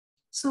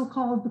 So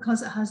called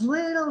because it has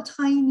little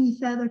tiny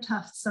feather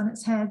tufts on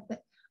its head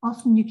that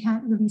often you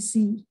can't really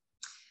see.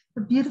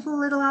 The beautiful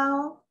little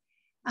owl,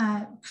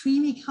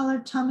 creamy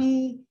colored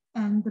tummy,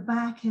 and the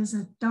back is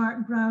a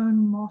dark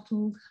brown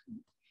mottled.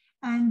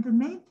 And the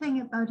main thing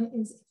about it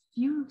is if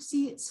you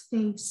see its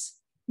face,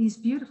 these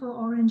beautiful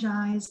orange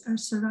eyes are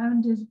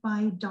surrounded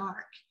by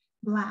dark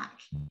black,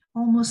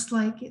 almost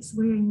like it's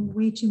wearing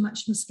way too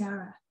much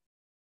mascara.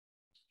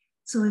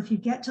 So if you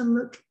get to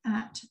look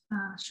at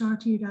a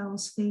short-eared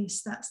owl's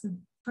face, that's the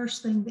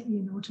first thing that you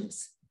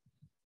notice.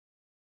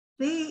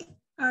 They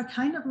are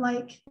kind of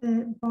like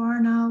the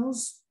barn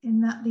owls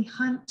in that they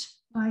hunt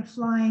by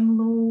flying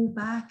low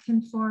back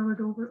and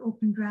forward over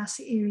open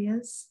grassy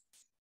areas.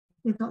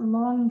 They've got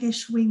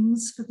longish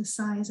wings for the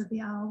size of the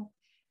owl,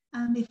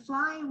 and they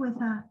fly with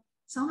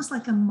it's almost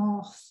like a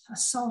moth, a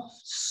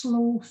soft,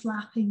 slow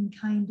flapping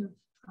kind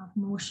of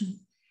motion.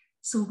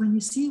 So when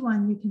you see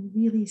one, you can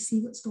really see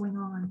what's going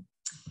on.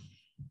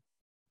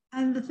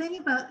 And the thing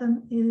about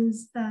them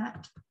is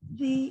that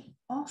they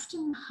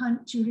often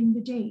hunt during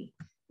the day.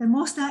 They're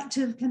most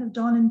active kind of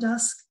dawn and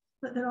dusk,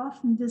 but they're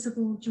often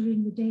visible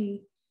during the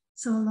day.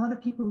 So a lot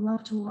of people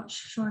love to watch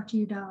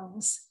short-eared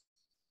owls.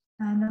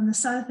 And on the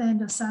south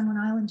end of San Juan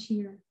Island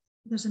here,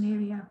 there's an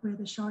area where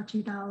the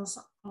short-eared owls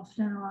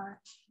often are,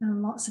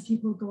 and lots of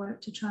people go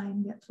out to try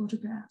and get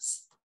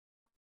photographs.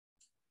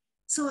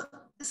 So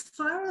as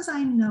far as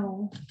I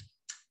know,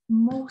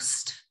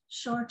 most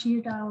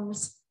short-eared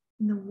owls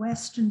in the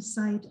western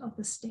side of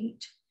the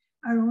state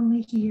are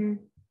only here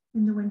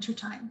in the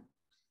wintertime.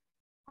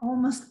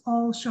 Almost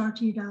all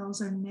short-eared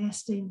owls are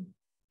nesting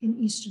in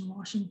eastern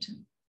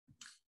Washington.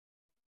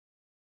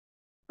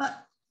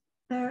 But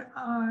there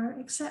are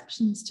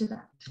exceptions to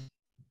that.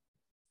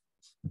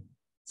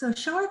 So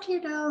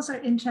short-eared owls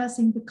are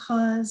interesting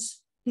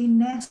because they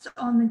nest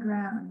on the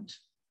ground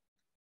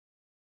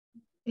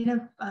in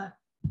a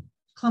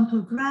clump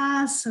of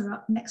grass or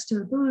up next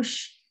to a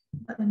bush,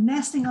 but they're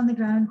nesting on the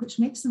ground, which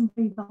makes them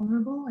very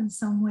vulnerable in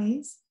some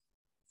ways.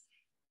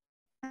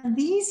 And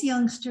these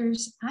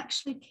youngsters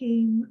actually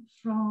came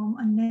from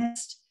a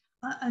nest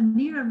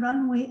near a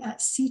runway at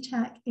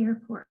SeaTac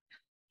Airport.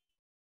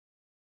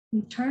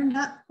 They turned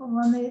up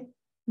on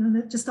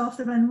just off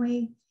the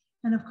runway.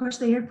 And of course,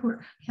 the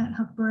airport can't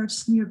have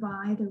birds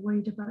nearby. They're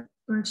worried about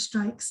bird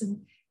strikes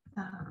and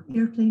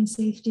airplane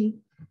safety.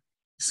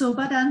 So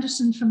Bud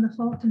Anderson from the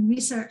Falcon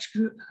Research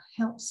Group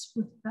helps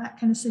with that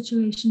kind of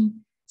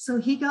situation. So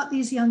he got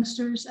these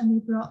youngsters and he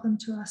brought them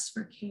to us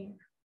for care.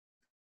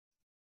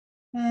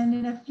 And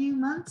in a few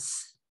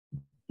months,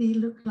 they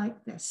look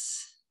like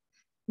this.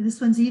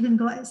 This one's even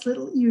got its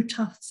little ear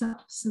tufts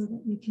up so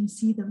that you can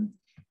see them,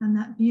 and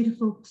that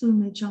beautiful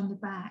plumage on the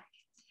back.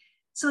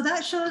 So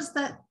that shows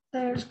that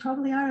there's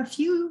probably are a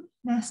few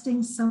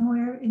nestings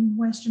somewhere in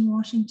Western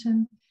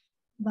Washington,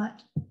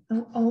 but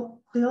the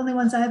only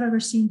ones I've ever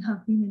seen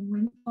have been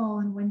in fall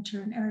and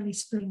winter and early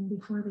spring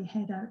before they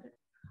head out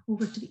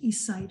over to the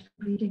east side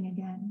for breeding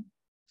again.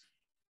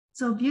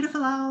 So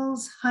beautiful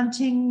owls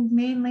hunting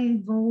mainly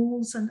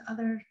voles and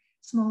other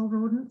small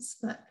rodents,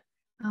 but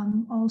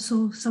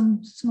also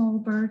some small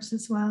birds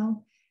as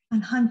well,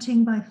 and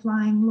hunting by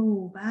flying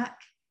low, back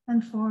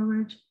and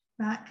forward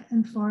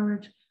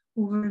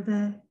over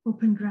the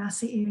open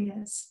grassy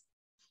areas.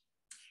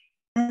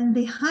 And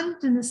they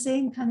hunt in the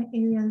same kind of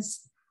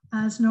areas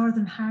as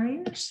northern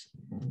harriers.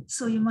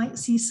 So you might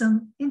see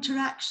some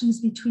interactions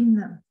between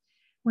them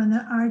when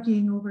they're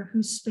arguing over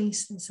whose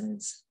space this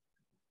is.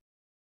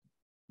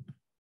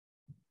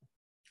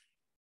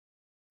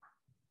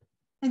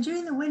 And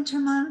during the winter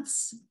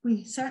months,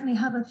 we certainly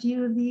have a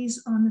few of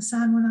these on the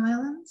San Juan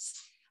Islands,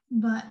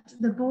 but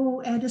the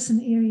Bow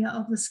Edison area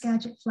of the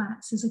Skagit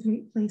Flats is a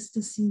great place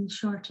to see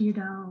short-eared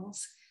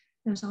owls.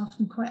 There's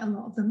often quite a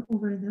lot of them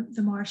over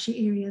the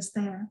marshy areas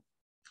there.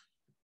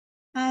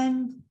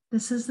 And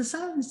this is the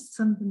sounds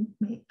some of them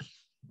make.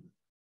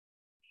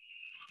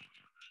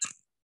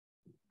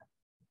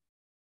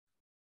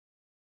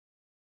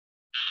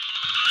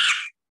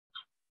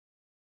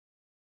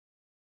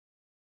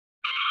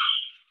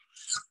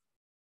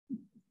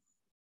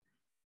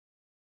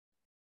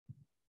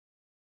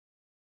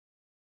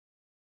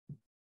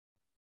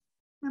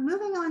 Now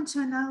moving on to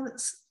an owl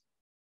that's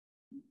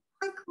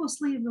quite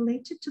closely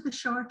related to the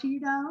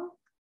short-eared owl,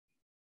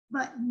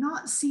 but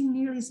not seen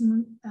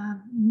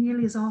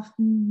nearly as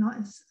often, not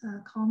as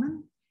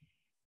common,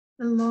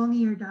 the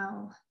long-eared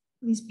owl.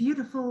 These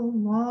beautiful,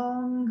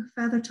 long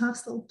feather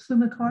tufts, little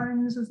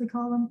plumicorns, as they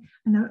call them,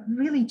 and a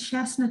really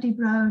chestnutty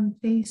brown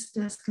face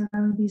disc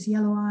around these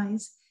yellow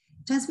eyes.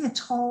 It tends to be a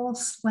tall,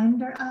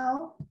 slender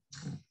owl.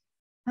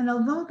 And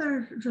although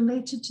they're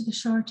related to the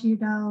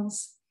short-eared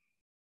owls,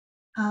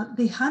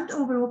 they hunt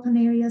over open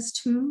areas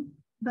too,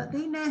 but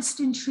they nest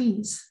in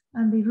trees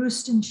and they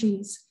roost in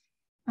trees.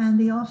 And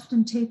they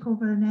often take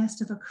over a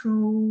nest of a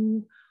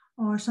crow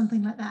or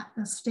something like that,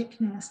 a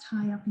stick nest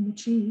high up in the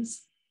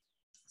trees.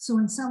 So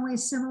in some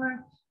ways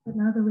similar, but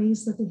in other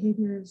ways the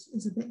behavior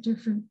is a bit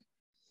different.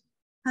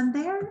 And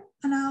they're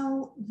an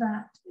owl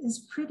that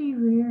is pretty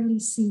rarely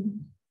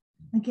seen.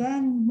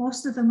 Again,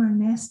 most of them are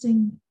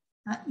nesting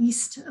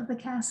east of the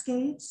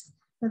Cascades,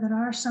 but there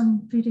are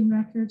some breeding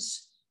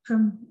records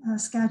from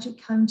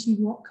Skagit County,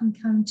 Whatcom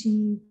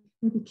County,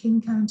 maybe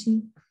King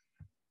County.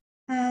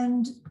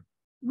 And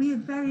we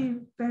very,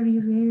 very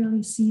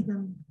rarely see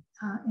them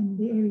in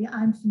the area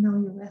I'm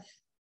familiar with.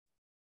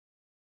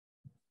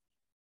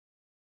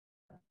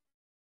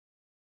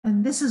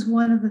 And this is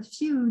one of the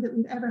few that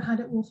we've ever had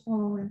at Wolf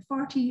Hollow. In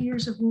 40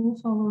 years of Wolf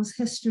Hollow's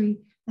history,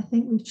 I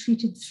think we've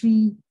treated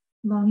 3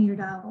 long-eared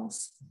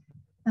owls.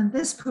 And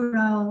this poor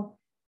owl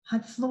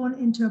had flown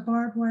into a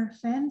barbed wire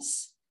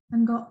fence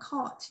and got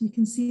caught. You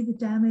can see the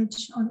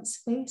damage on its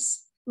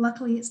face.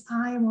 Luckily, its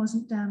eye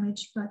wasn't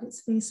damaged, but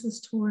its face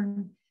was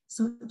torn.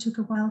 So it took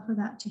a while for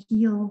that to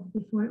heal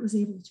before it was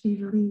able to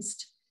be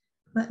released.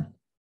 But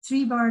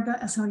 3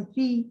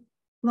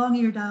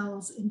 long-eared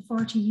owls in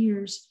 40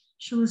 years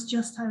shows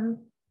just how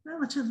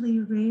relatively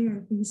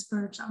rare these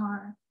birds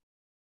are.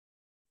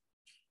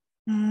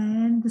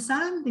 And the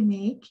sound they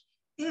make,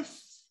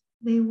 if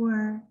they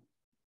were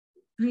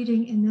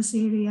breeding in this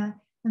area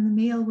and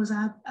the male was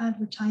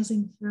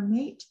advertising for a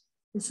mate,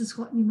 this is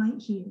what you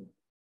might hear.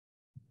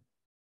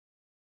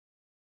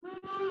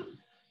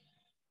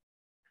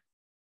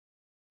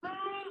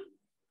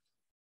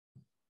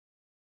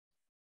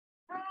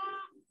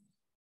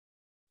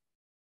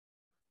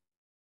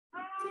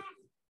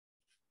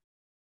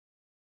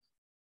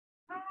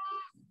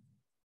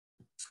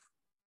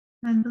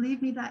 And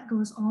believe me, that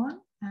goes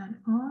on and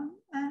on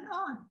and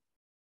on.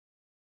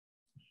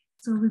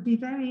 So we'd be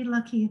very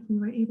lucky if we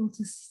were able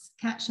to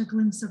catch a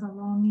glimpse of a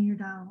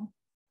long-eared owl.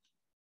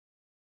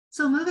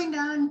 So moving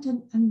down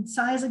to in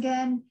size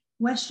again,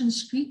 Western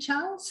screech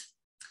owls,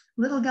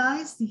 little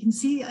guys, you can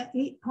see at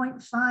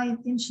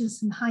 8.5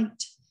 inches in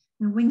height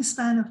and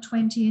wingspan of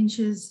 20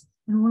 inches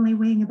and only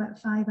weighing about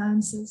 5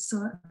 ounces.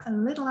 So a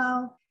little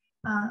owl,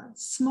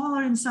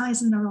 smaller in size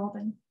than a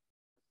robin.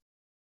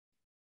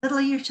 Little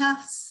ear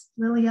tufts,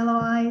 little yellow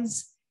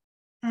eyes,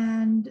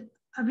 and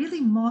a really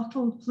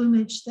mottled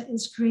plumage that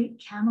is great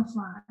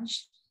camouflage.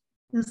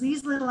 Because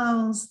these little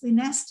owls, they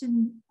nest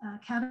in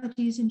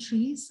cavities in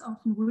trees,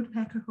 often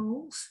woodpecker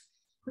holes,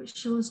 which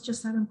shows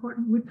just how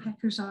important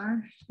woodpeckers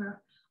are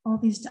for all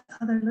these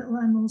other little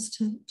animals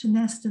to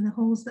nest in the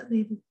holes that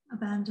they've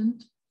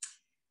abandoned.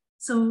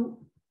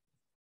 So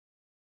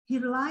he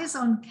relies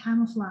on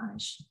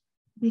camouflage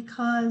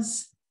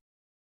because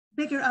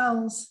bigger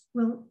owls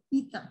will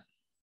eat them.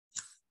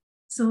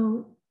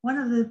 So one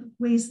of the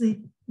ways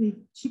they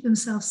keep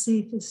themselves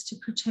safe is to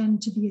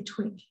pretend to be a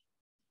twig.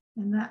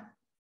 And that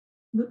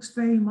looks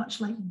very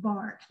much like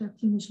bark. Their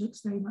plumage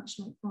looks very much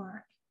like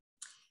bark.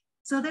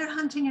 So they're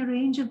hunting a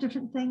range of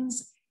different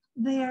things.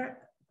 They're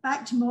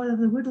back to more of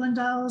the woodland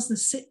owls, the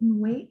sit and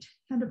wait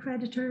kind of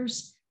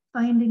predators,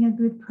 finding a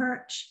good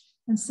perch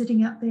and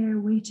sitting up there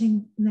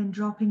waiting and then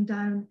dropping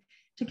down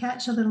to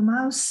catch a little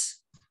mouse,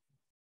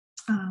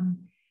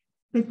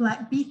 big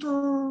black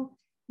beetle,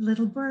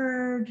 little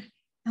bird.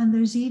 And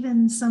there's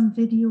even some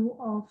video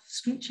of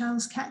screech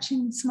owls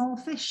catching small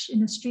fish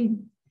in a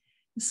stream.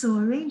 So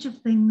a range of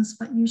things,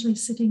 but usually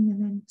sitting and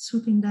then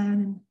swooping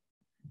down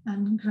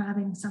and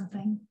grabbing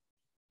something.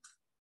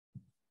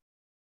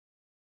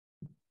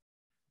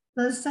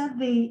 As I said,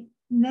 they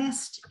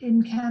nest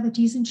in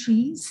cavities in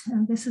trees,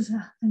 and this is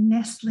a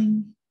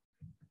nestling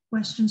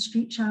Western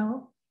screech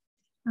owl.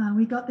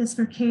 We got this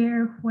for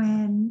care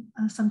when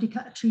somebody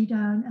cut a tree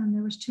down and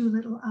there was 2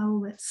 little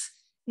owlets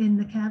in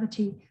the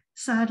cavity.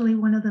 Sadly,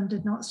 one of them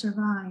did not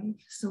survive.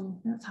 So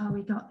that's how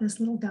we got this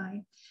little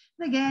guy.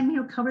 And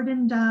again, covered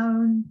in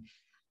down.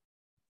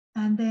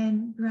 and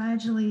then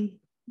gradually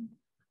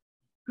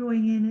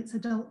growing in its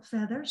adult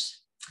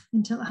feathers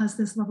until it has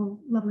this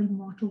lovely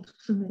mottled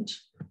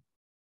plumage.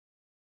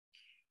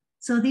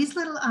 So these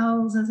little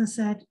owls, as I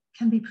said,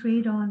 can be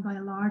preyed on by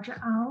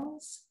larger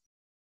owls,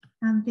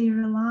 and they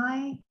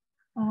rely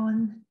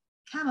on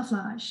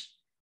camouflage.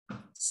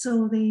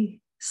 So they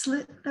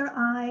slit their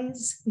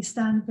eyes, they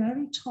stand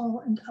very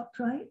tall and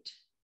upright,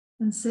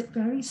 and sit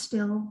very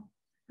still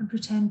and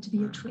pretend to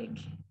be a twig.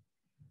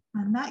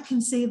 And that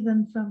can save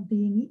them from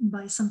being eaten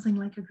by something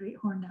like a great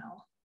horned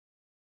owl.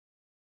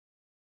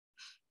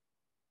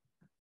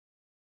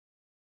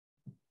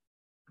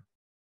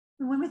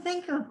 When we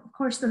think of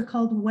course, they're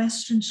called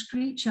Western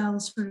screech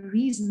owls for a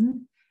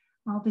reason.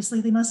 Obviously,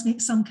 they must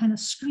make some kind of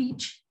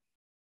screech,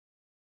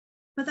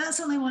 but that's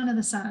only one of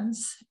the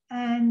sounds.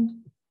 And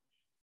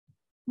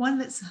one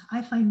that's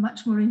I find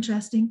much more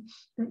interesting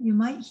that you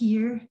might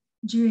hear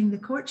during the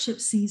courtship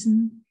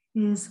season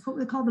is what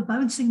we call the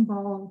bouncing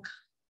ball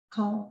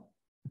call.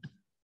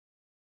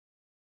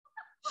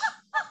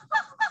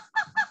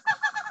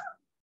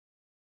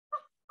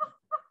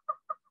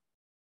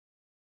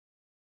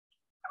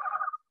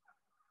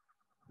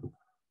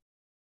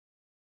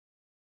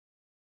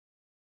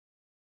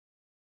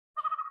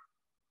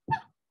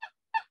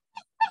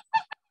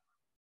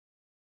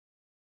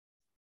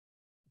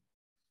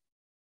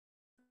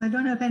 I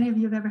don't know if any of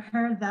you have ever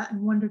heard that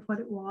and wondered what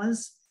it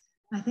was.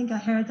 I think I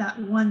heard that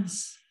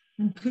once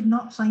and could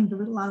not find the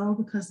little owl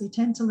because they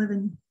tend to live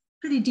in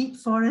pretty deep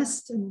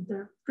forest and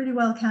they're pretty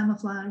well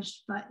camouflaged,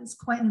 but it's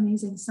quite an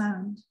amazing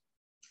sound.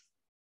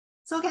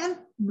 So again,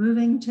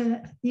 moving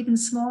to even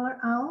smaller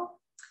owl,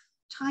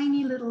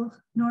 tiny little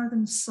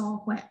northern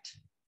saw-whet.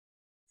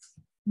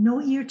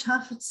 No ear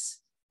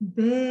tufts,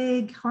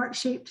 big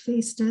heart-shaped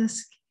face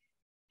disc,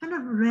 kind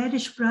of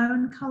reddish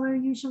brown color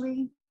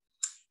usually,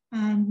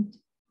 and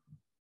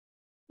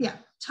yeah,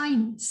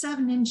 tiny,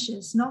 7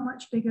 inches, not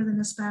much bigger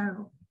than a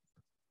sparrow.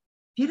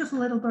 Beautiful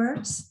little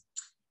birds.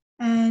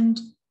 And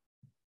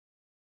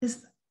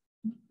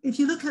if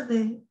you look at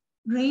the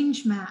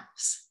range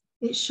maps,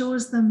 it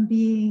shows them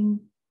being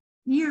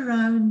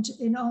year-round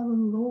in all the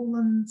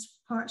lowlands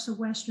parts of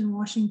Western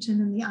Washington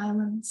and the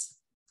islands.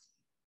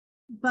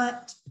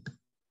 But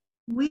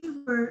we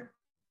were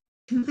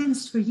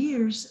convinced for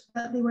years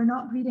that they were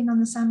not breeding on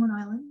the San Juan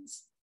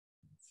Islands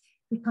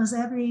because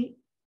every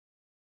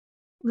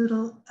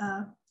little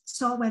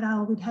saw-whet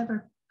owl we'd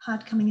ever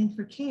had coming in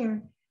for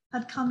care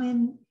had come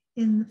in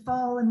the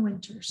fall and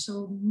winter,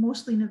 so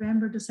mostly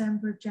November,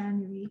 December,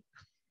 January.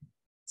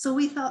 So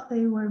we thought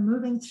they were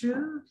moving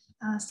through.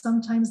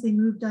 Sometimes they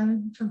moved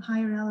down from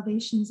higher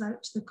elevations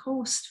out to the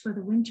coast for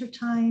the winter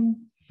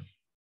time,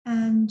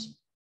 and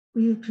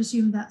we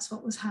presumed that's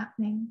what was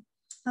happening.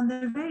 And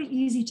they're very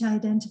easy to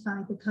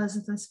identify because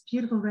of this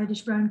beautiful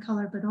reddish brown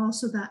color, but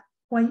also that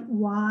white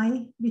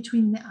Y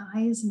between the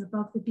eyes and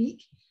above the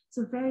beak.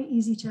 So very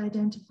easy to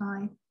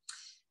identify.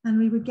 And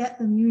we would get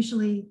them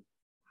usually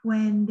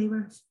when they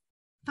were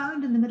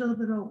found in the middle of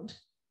the road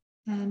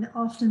and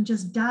often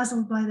just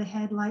dazzled by the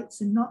headlights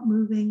and not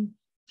moving.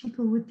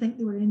 People would think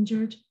they were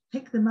injured,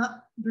 pick them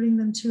up, bring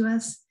them to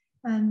us,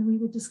 and we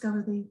would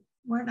discover they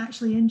weren't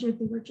actually injured.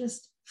 They were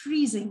just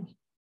freezing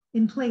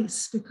in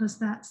place because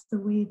that's the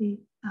way they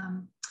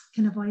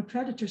can avoid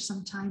predators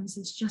sometimes,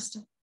 is just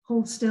to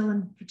hold still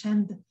and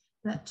pretend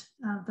that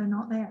they're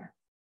not there.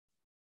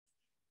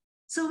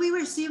 So we were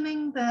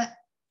assuming that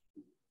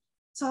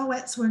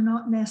saw-whets were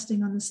not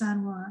nesting on the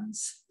San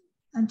Juans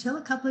until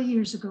a couple of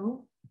years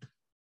ago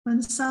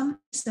when somebody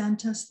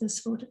sent us this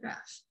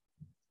photograph.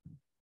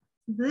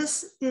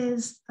 This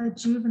is a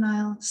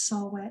juvenile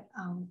saw-whet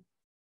owl.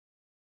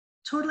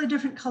 Totally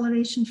different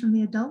coloration from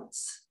the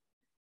adults.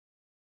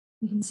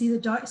 You can see the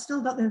dark,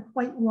 still got the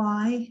white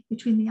Y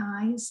between the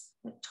eyes,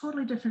 but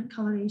totally different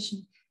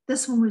coloration.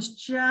 This one was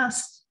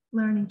just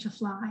learning to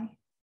fly.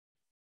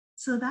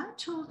 So that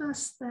told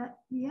us that,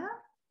 yeah,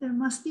 there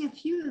must be a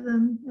few of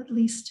them at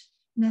least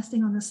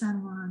nesting on the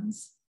San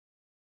Juans.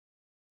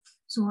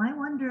 So I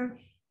wonder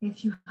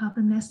if you have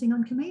them nesting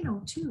on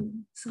Camano too.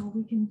 So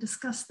we can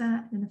discuss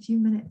that in a few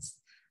minutes,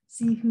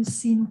 see who's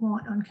seen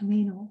what on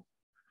Camano.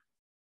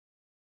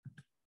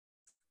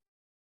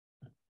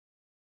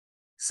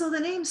 So the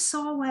name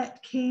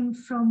saw-whet came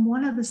from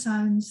one of the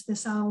sounds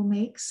this owl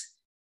makes,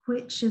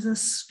 which is a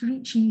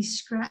screechy,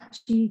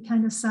 scratchy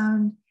kind of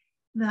sound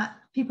that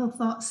people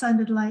thought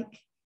sounded like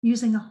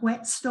using a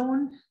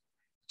whetstone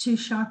to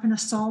sharpen a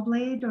saw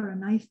blade or a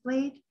knife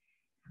blade.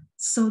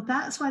 So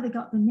that's why they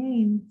got the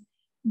name,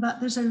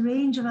 but there's a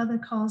range of other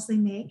calls they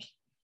make.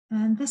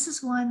 And this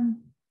is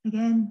one,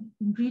 again,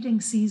 in breeding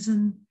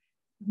season,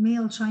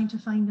 male trying to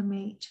find a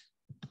mate.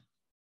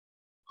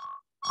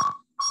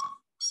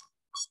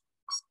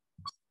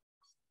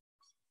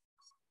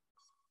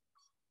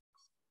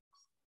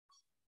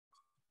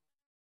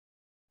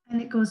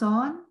 And it goes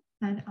on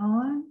and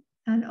on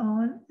and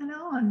on and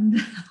on.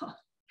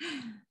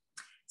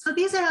 So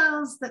these are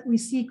owls that we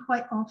see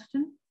quite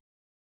often,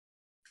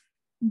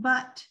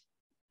 but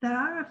there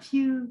are a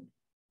few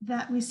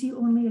that we see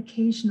only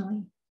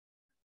occasionally.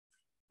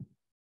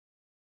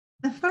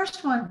 The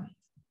first one,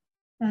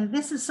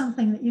 this is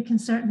something that you can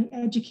certainly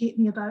educate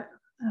me about,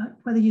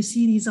 whether you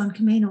see these on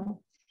Camano.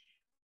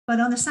 But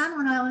on the San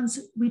Juan Islands,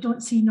 we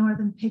don't see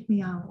northern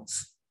pygmy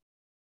owls.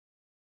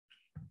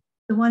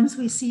 The ones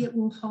we see at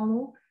Wolf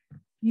Hollow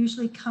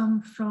usually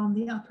come from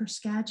the upper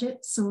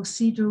Skagit, so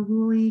Cedro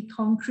Woolley,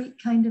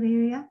 concrete kind of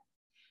area.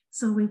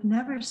 So we've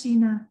never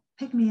seen a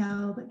pygmy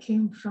owl that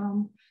came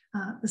from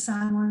the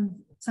San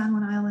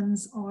Juan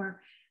Islands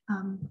or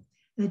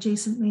the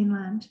adjacent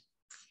mainland.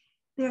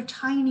 They're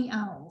tiny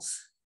owls,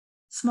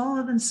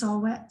 smaller than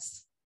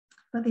saw-whets,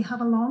 but they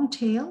have a long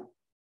tail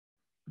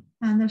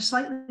and they're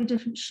slightly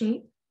different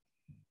shape.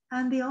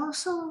 And they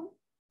also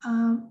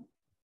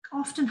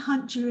often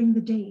hunt during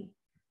the day,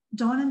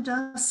 dawn and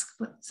dusk,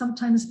 but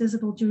sometimes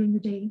visible during the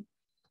day.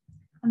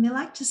 And they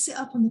like to sit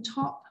up on the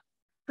top,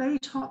 very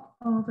top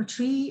of a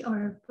tree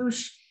or a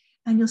bush,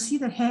 and you'll see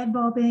their head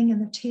bobbing and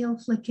their tail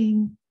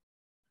flicking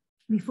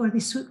before they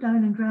swoop down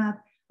and grab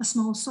a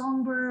small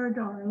songbird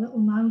or a little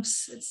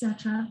mouse,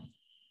 etc.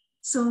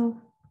 So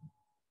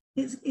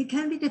it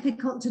can be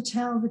difficult to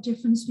tell the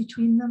difference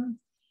between them,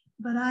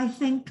 but I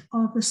think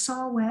of the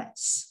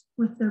saw-whets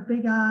with their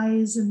big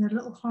eyes and their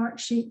little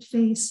heart-shaped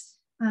face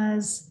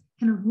as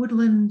kind of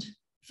woodland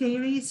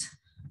fairies,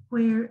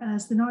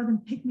 whereas the northern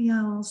pygmy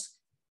owls,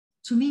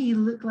 to me,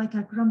 look like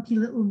a grumpy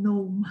little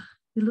gnome.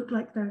 They look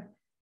like their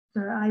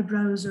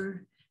eyebrows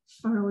are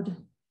furrowed.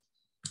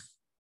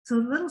 So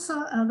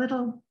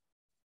little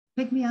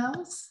pygmy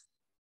owls,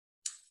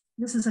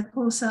 this is a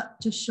close-up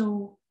to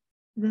show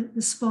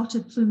the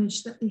spotted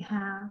plumage that they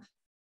have.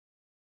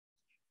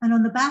 And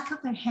on the back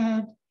of their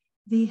head,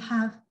 they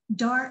have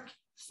dark,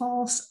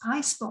 false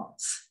eye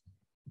spots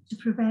to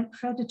prevent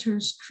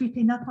predators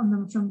creeping up on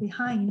them from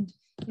behind.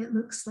 It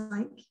looks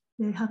like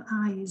they have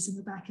eyes in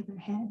the back of their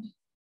head.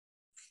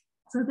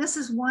 So this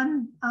is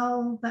one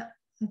owl that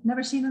I've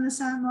never seen in the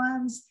San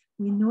Juans.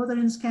 We know they're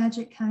in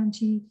Skagit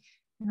County,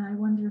 and I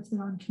wonder if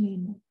they're on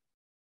Camano.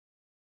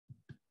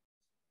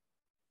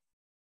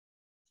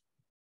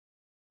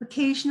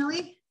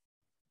 Occasionally,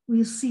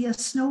 we'll see a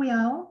snowy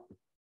owl.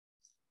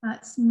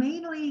 That's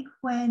mainly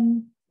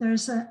when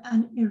there's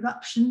an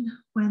eruption,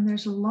 when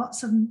there's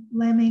lots of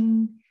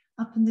lemming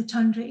up in the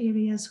tundra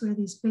areas where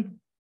these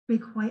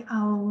big white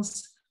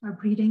owls are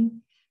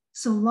breeding.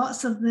 So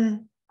lots of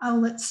the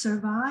owlets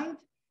survive.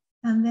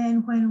 And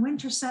then when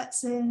winter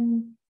sets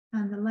in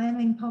and the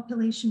lemming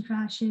population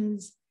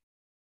crashes,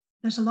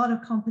 there's a lot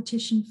of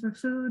competition for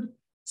food.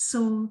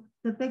 So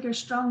the bigger,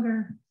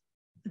 stronger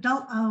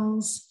adult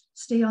owls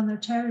stay on their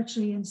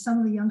territory, and some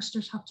of the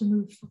youngsters have to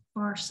move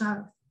far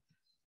south.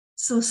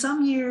 So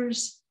some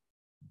years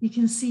you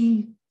can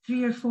see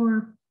 3 or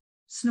 4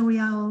 snowy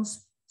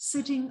owls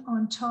sitting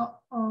on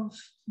top of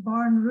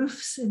barn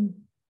roofs in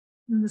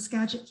the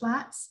Skagit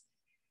Flats.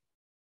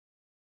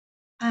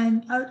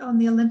 And out on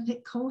the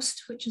Olympic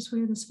coast, which is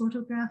where this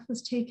photograph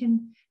was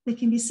taken, they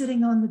can be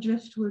sitting on the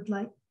driftwood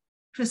like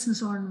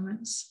Christmas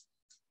ornaments.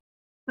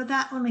 But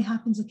that only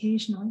happens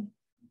occasionally.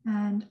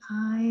 And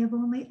I have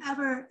only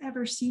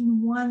ever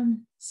seen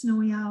one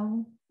snowy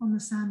owl on the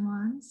San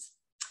Juans.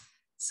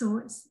 So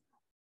it's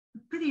a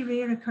pretty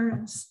rare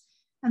occurrence.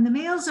 And the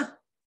males are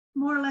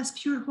more or less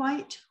pure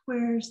white,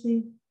 whereas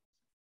the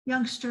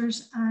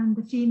youngsters and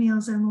the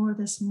females are more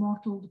this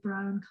mottled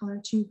brown color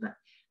too, but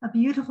a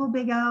beautiful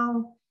big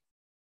owl,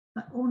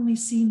 but only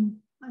seen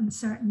in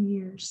certain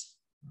years.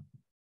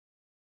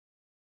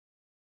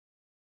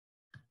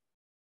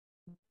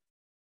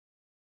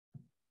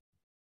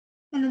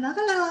 And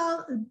another little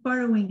owl,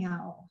 burrowing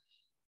owl.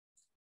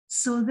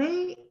 So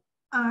they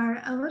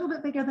are a little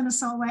bit bigger than a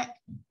saw-whet,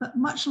 but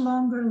much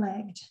longer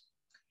legged.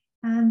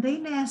 And they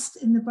nest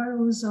in the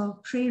burrows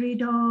of prairie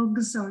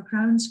dogs or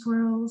ground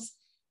squirrels.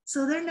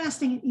 So they're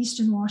nesting in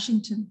eastern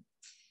Washington.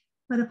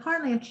 But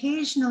apparently,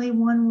 occasionally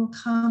one will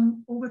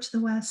come over to the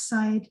west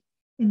side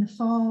in the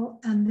fall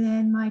and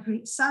then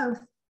migrate south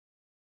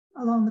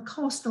along the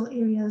coastal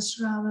areas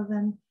rather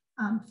than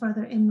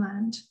further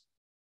inland.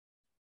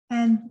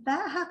 And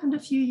that happened a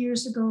few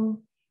years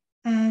ago,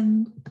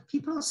 and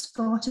people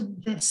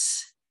spotted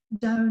this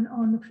down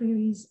on the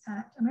prairies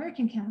at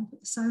American Camp at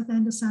the south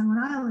end of San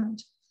Juan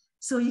Island.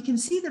 So you can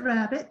see the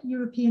rabbit,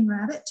 European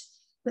rabbit,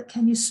 but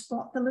can you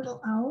spot the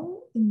little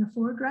owl in the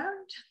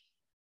foreground?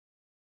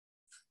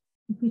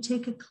 If we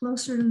take a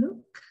closer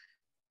look,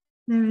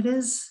 there it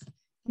is.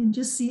 You can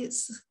just see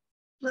its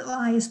little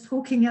eyes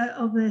poking out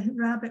of the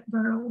rabbit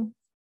burrow.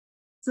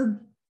 So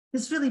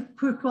it's really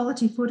poor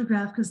quality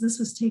photograph because this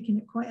was taken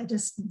at quite a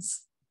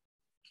distance.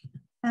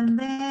 And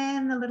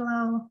then the little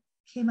owl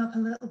came up a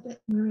little bit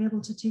and we were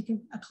able to take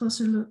a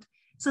closer look.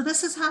 So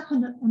this has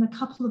happened on a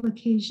couple of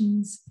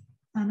occasions,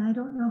 and I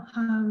don't know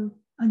how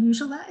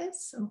unusual that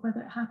is or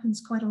whether it happens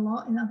quite a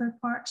lot in other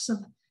parts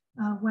of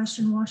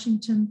Western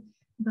Washington,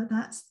 but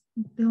that's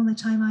the only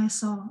time I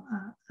saw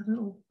a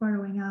little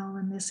burrowing owl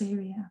in this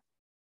area.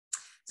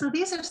 So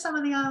these are some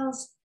of the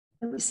owls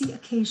that we see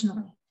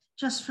occasionally,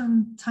 just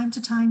from time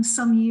to time,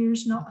 some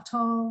years not at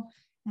all,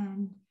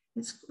 and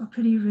it's a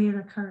pretty rare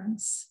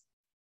occurrence.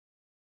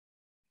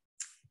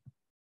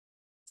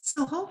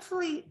 So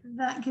hopefully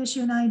that gives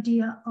you an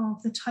idea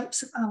of the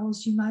types of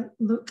owls you might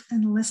look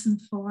and listen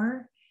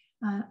for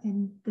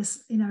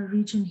in our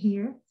region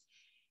here.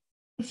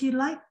 If you'd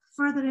like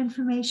further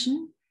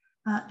information,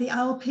 the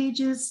owl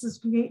pages is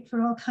great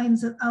for all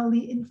kinds of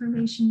owly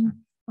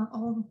information of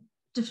all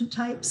different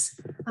types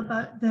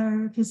about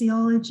their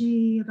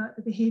physiology, about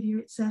the behavior,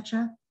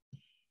 etc.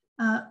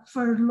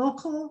 For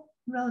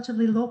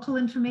relatively local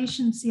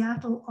information,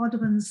 Seattle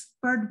Audubon's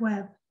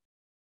BirdWeb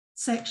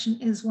section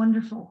is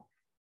wonderful.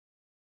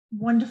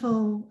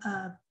 Wonderful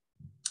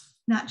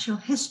natural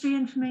history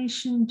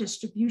information,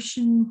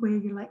 distribution, where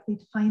you're likely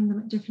to find them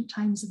at different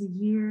times of the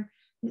year.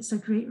 It's a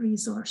great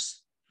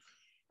resource.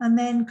 And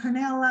then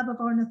CornellLab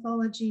of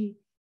Ornithology,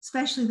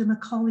 especially the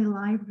Macaulay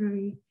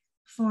Library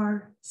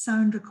for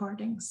sound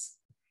recordings.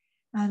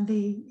 And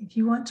if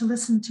you want to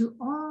listen to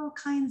all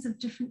kinds of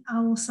different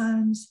owl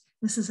sounds,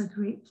 this is a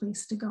great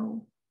place to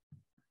go.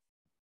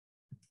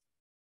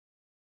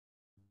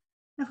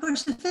 Of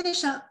course, to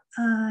finish up,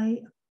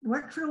 I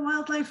work for a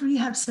wildlife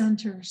rehab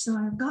center, so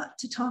I've got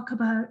to talk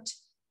about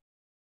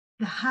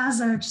the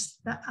hazards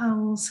that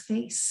owls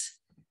face.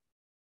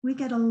 We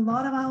get a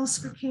lot of owls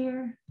for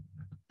care,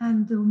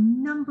 and the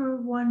number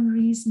one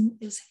reason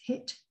is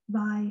hit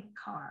by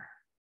car.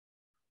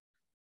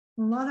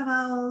 A lot of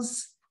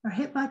owls are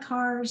hit by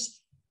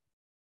cars,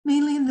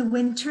 mainly in the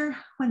winter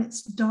when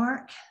it's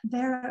dark.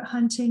 They're out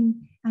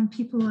hunting and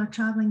people are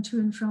traveling to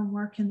and from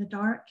work in the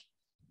dark.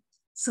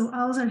 So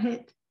owls are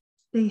hit.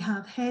 They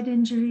have head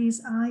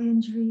injuries, eye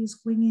injuries,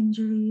 wing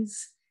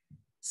injuries.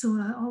 So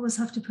I always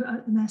have to put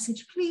out the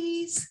message,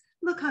 please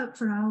look out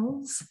for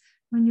owls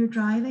when you're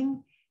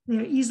driving.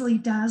 They're easily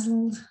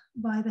dazzled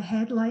by the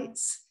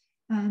headlights,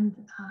 and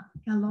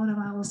a lot of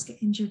owls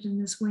get injured in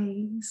this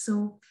way.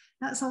 So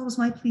that's always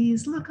my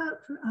please, look out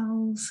for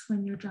owls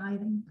when you're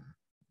driving.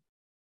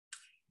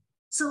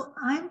 So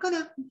I'm going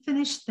to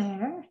finish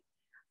there,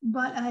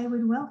 but I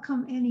would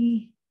welcome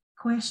any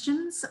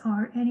questions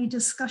or any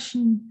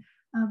discussion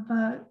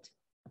about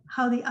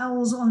how the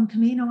owls on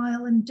Camano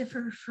Island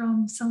differ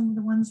from some of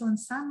the ones on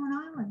San Juan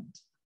Island.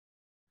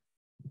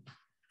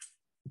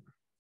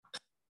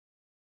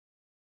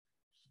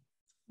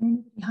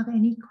 Anybody have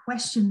any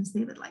questions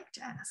they would like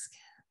to ask?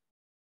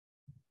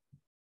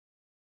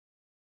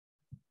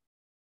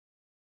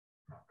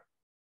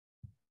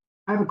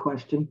 I have a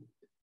question.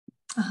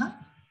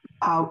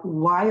 Uh-huh.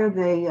 Why are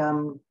they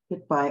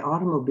hit by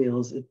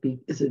automobiles?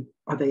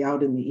 Are they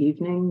out in the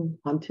evening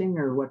hunting,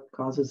 or what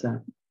causes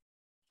that?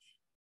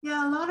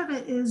 Yeah, a lot of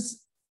it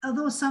is,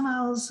 although some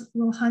owls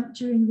will hunt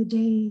during the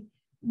day,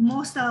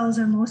 most owls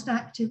are most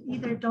active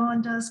either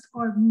dawn, dusk,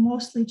 or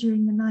mostly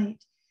during the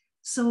night.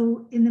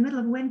 So in the middle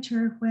of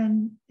winter,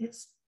 when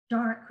it's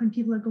dark, when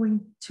people are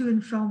going to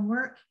and from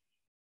work,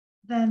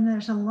 then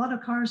there's a lot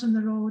of cars on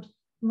the road,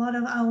 a lot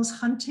of owls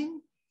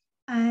hunting,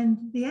 and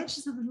the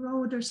edges of the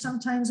road are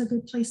sometimes a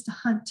good place to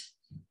hunt.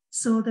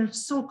 So they're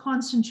so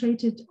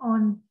concentrated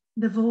on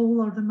the vole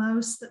or the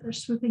mouse that they're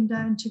swooping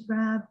down to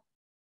grab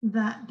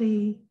that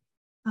they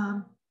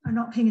are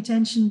not paying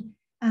attention,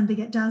 and they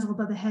get dazzled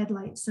by the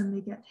headlights and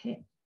they get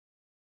hit.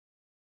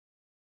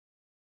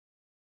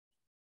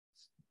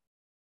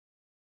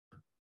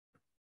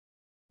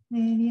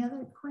 Any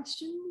other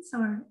questions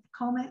or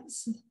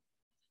comments?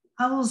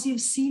 Owls you've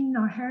seen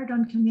or heard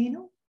on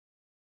Camano?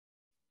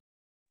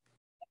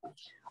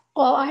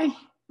 Well,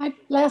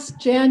 last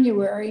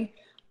January,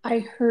 I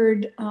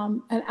heard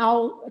an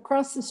owl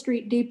across the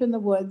street deep in the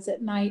woods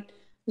at night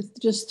with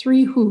just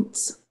 3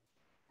 hoots.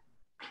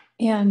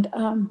 And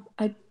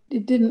I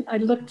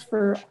looked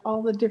for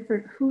all the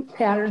different hoot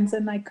patterns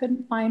and I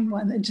couldn't find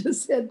one that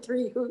just said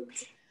 3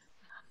 hoots.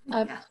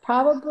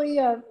 Probably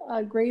a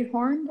great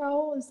horned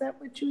owl. Is that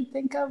what you would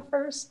think of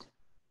first?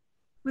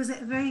 Was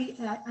it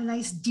a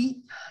nice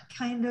deep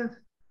kind of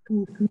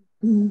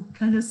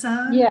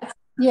sound? Yes.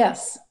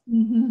 Yes.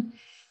 Mm-hmm.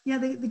 Yeah,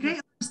 the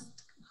great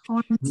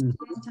horns tend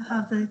to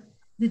have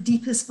the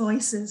deepest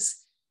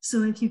voices.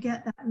 So if you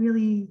get that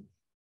really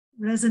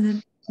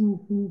resonant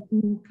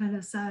kind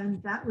of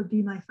sound, that would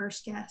be my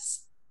first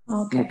guess.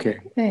 Okay.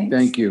 Thanks.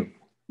 Thank you.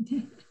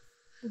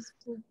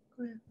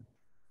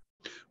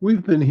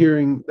 We've been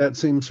hearing that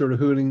same sort of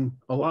hooting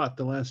a lot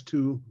the last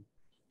two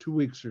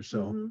weeks or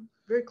so. Mm-hmm.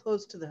 Very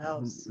close to the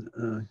house.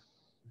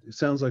 It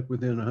sounds like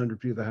within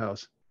 100 feet of the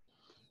house.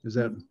 Is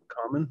that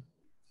common?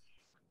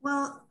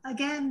 Well,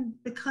 again,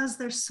 because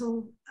they're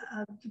so,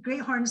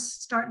 great horns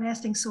start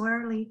nesting so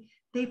early,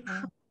 they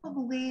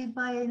probably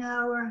by an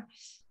hour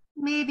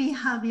maybe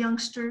have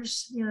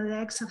youngsters, the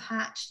eggs have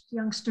hatched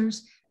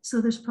youngsters. So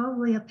there's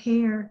probably a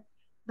pair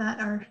that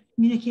are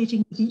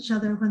communicating with each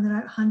other when they're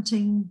out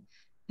hunting,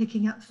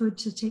 picking up food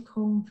to take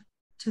home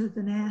to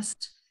the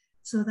nest.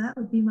 So that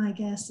would be my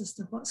guess as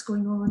to what's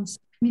going on. So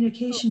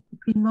communication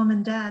between mom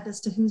and dad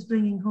as to who's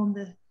bringing home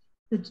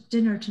the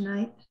dinner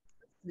tonight.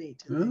 Neat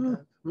to think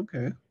of.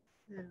 Okay.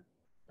 Yeah,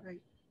 right.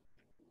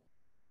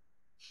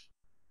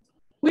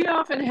 We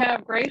often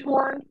have great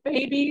horned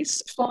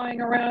babies flying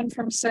around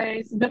from,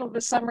 say, the middle of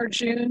the summer,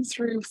 June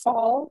through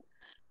fall.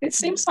 it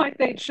seems like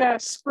they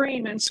just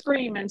scream and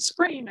scream and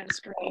scream and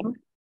scream.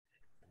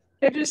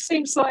 It just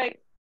seems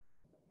like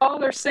all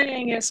they're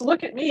saying is,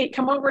 look at me,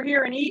 come over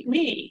here and eat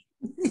me.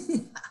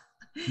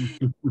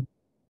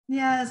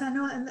 Yes, I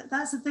know, and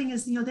that's the thing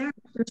is, they're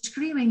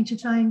screaming to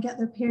try and get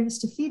their parents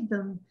to feed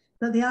them,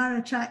 but they are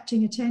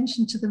attracting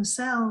attention to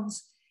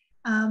themselves.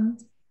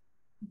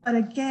 But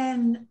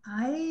again,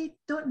 I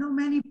don't know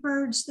many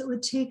birds that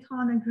would take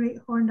on a great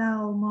horned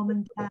owl, mom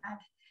and dad.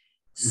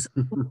 So,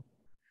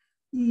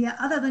 yeah,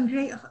 other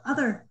than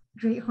other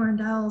great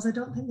horned owls, I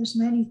don't think there's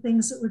many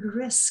things that would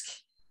risk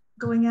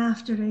going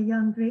after a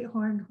young great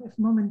horn if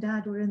mom and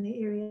dad were in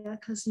the area,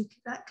 because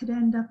that could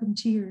end up in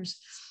tears.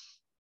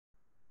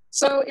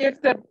 So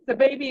if the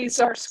babies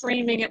are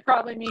screaming, it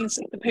probably means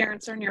that the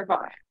parents are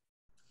nearby.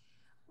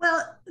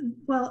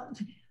 Well,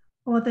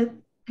 or the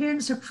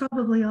parents are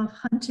probably off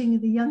hunting.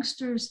 The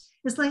youngsters,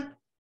 it's like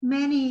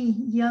many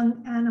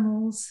young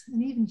animals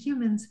and even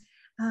humans,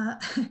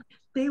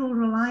 they will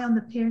rely on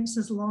the parents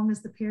as long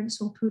as the parents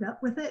will put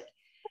up with it.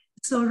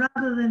 So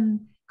rather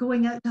than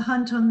going out to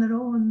hunt on their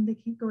own, they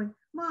keep going,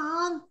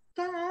 Mom,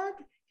 Dad,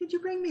 could you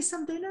bring me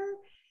some dinner?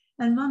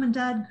 And mom and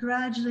dad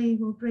gradually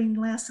will bring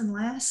less and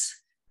less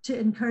to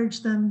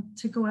encourage them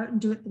to go out and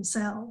do it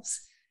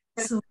themselves.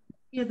 So you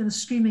hear them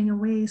screaming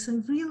away.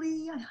 So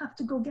really, I have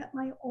to go get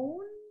my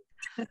own?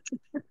 I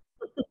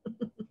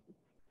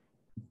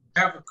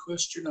have a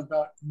question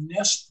about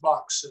nest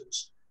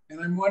boxes,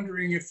 and I'm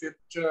wondering if it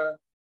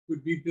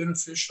would be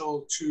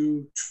beneficial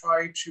to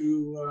try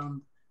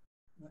to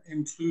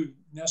include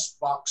nest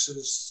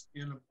boxes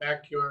in a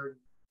backyard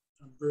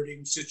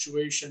birding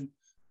situation.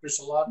 There's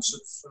lots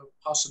of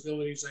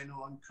possibilities I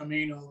know on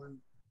Camano. And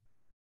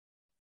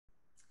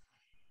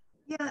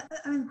yeah,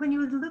 I mean, when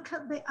you look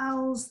at the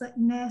owls that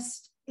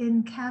nest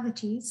in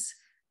cavities,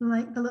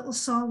 like the little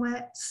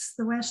saw-whets,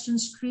 the western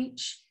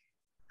screech,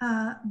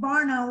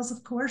 barn owls,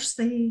 of course,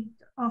 they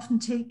often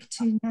take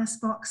to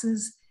nest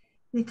boxes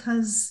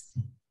because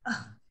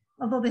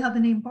although they have the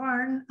name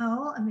barn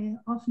owl and they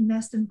often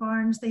nest in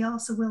barns, they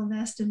also will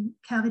nest in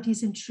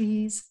cavities in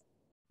trees.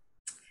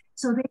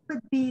 So they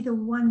would be the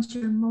ones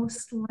you're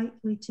most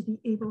likely to be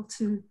able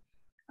to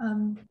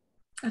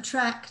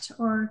attract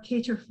or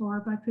cater for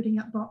by putting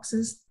up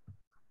boxes.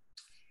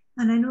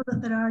 And I know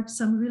that there are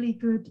some really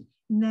good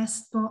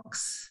nest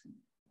box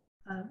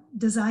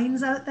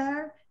designs out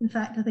there. In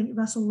fact, I think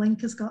Russell Link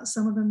has got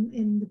some of them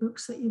in the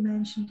books that you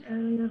mentioned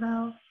earlier,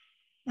 Val.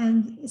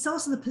 And it's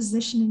also the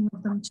positioning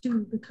of them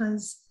too,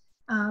 because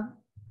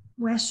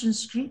western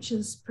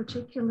screeches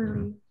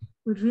particularly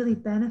would really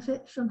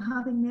benefit from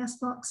having nest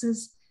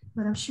boxes,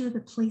 but I'm sure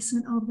the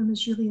placement of them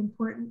is really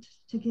important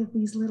to give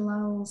these little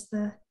owls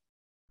the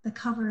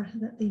cover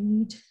that they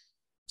need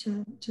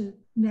to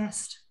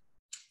nest.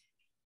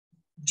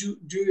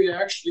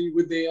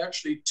 Would they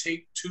actually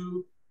take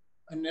to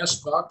a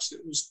nest box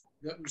that was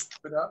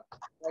put up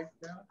like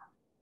that?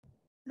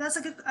 That's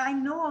a good, I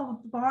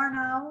know barn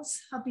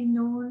owls have been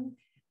known,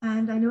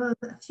 and I know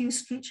a few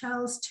screech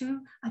owls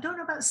too. I don't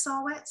know about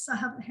saw-whets, I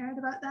haven't heard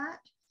about that.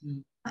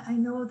 I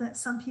know that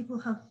some people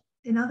have,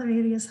 in other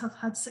areas, have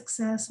had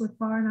success with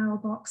barn owl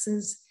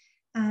boxes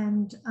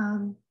and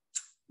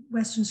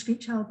western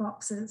screech owl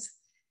boxes,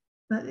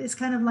 but it's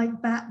kind of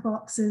like bat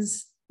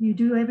boxes. You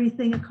do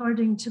everything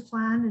according to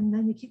plan, and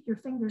then you keep your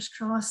fingers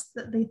crossed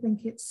that they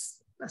think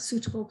it's a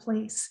suitable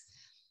place.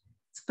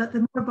 But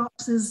the more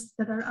boxes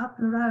that are up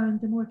and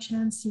around, the more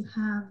chance you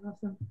have of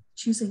them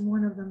choosing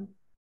one of them.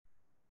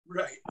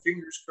 Right,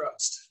 fingers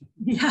crossed.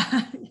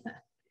 Yeah.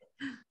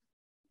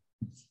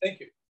 Thank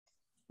you.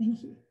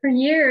 Thank you. For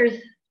years,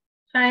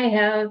 I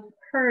have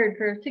heard,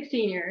 for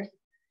 16 years,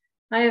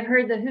 I have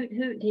heard the hoot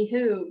hoot dee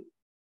hoo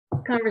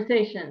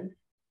conversations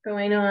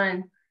going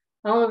on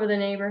all over the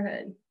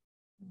neighborhood.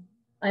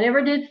 I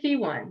never did see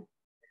one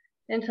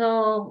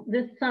until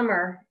this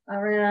summer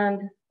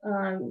around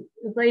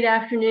late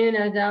afternoon.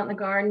 I was out in the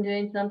garden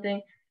doing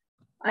something.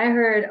 I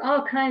heard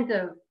all kinds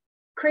of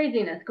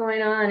craziness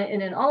going on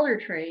in an alder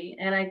tree,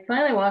 and I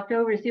finally walked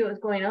over to see what was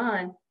going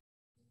on.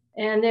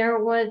 And there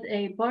was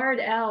a barred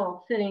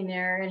owl sitting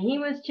there, and he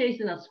was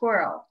chasing a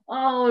squirrel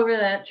all over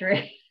that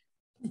tree.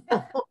 So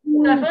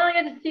I finally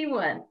got to see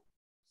one,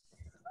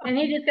 and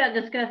he just got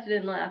disgusted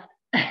and left.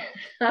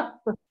 So.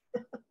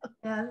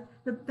 Yeah,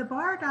 the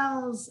barred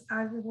owls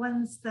are the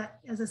ones that,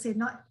 as I say,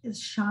 not as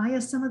shy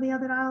as some of the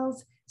other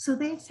owls. So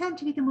they tend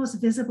to be the most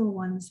visible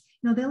ones.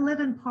 They'll live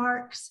in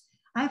parks.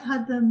 I've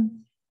had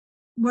them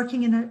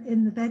working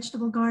in the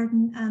vegetable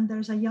garden, and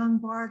there's a young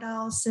barred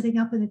owl sitting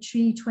up in a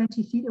tree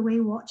 20 feet away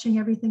watching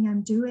everything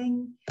I'm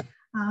doing.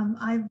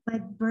 I've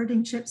led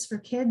birding trips for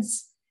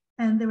kids,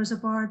 and there was a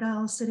barred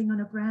owl sitting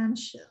on a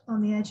branch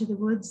on the edge of the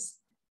woods.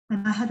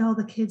 And I had all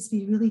the kids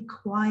be really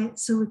quiet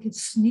so we could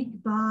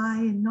sneak by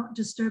and not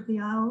disturb the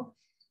owl.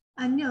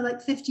 And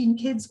like 15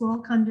 kids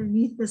walk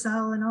underneath this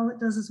owl, and all it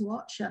does is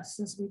watch us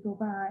as we go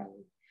by.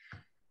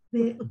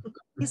 They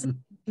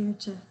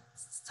compared to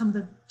some of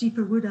the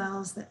deeper wood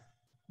owls that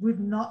would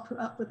not put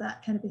up with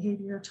that kind of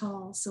behavior at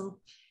all. So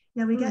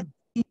yeah, we get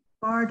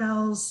barred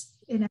owls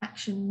in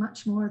action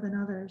much more than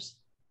others.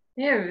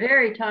 They're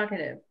very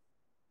talkative.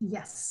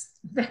 Yes,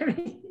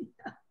 very.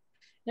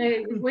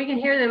 We can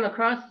hear them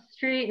across the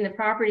street and the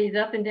properties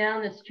up and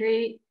down the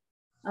street.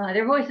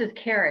 Their voices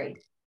carry.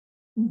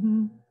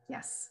 Mm-hmm.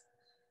 Yes,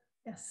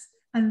 yes.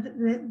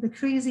 And the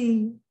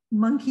crazy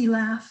monkey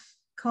laugh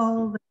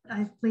call that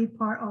I played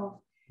part of,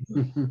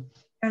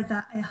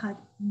 that I had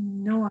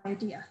no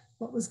idea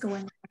what was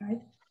going on. I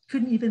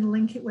couldn't even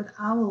link it with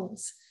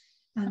owls.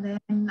 And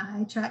then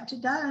I tracked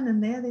it down,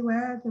 and there they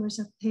were. There was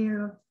a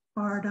pair of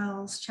barred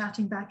owls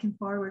chatting back and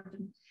forward.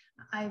 And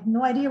I have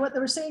no idea what they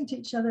were saying to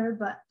each other,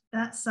 but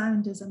that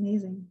sound is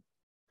amazing.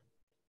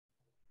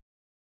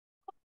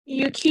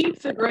 You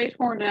keep the great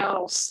horned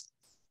owls.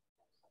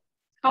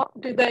 How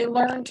do they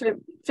learn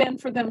to fend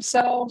for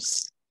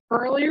themselves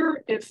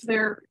earlier if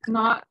they're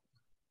not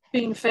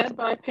being fed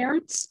by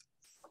parents?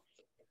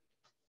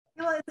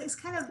 Well, it's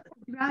kind of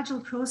a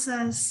gradual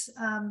process.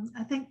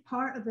 I think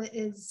part of it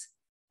is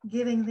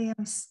giving them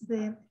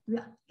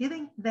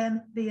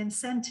the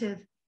incentive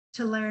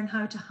to learn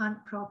how to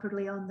hunt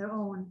properly on their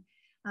own.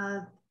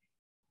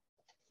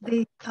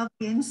 They have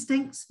the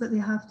instincts, but they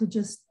have to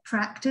just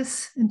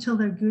practice until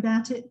they're good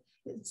at it.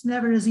 It's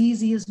never as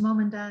easy as mom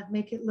and dad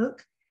make it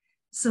look.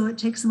 So it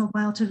takes them a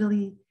while to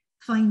really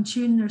fine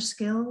tune their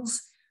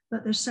skills.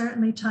 But there's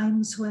certainly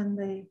times when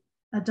the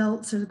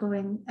adults are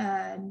going,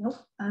 nope,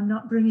 I'm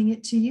not bringing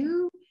it to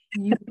you.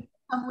 You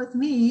come with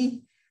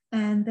me,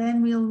 and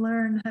then we'll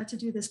learn how to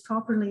do this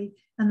properly.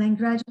 And then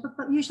gradually,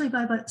 but usually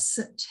by about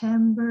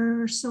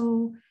September or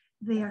so,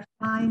 they are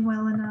flying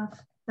well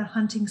enough. Their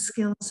hunting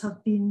skills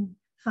have been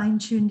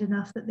fine-tuned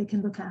enough that they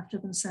can look after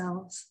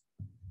themselves.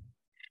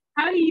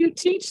 How do you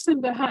teach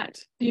them to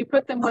hunt? Do you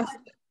put them with?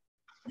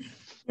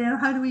 Yeah,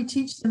 how do we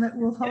teach them at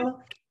Wolf Hollow?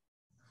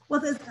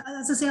 Well,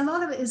 as I say, a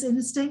lot of it is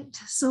instinct.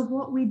 So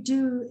what we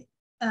do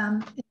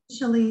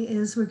initially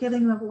is we're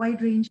giving them a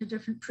wide range of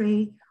different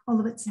prey. All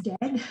of it's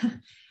dead.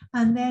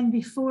 And then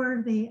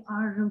before they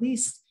are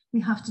released,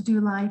 we have to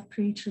do live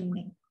prey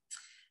training.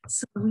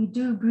 So we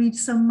do breed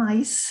some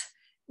mice.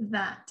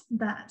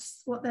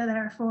 That's what they're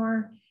there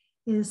for,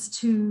 is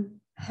to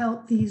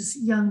help these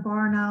young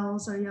barn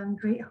owls or young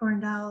great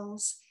horned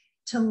owls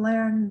to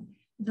learn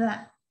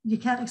that you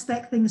can't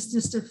expect things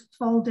just to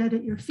fall dead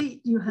at your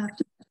feet. You have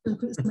to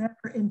put some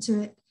effort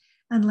into it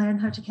and learn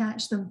how to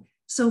catch them.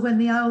 So when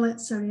the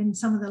owlets are in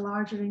some of the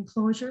larger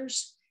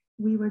enclosures,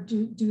 we would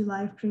do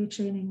live prey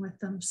training with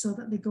them so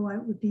that they go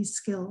out with these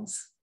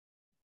skills.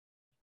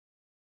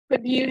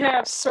 But do you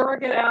have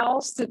surrogate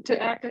owls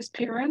to act as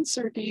parents,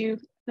 or do you?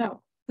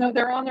 No,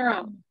 they're on their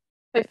own.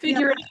 They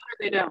figure it out or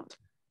they don't.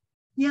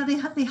 Yeah, they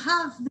have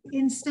the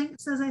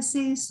instincts, as I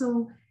say.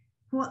 So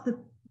what the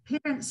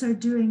parents are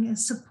doing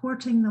is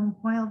supporting them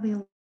while they.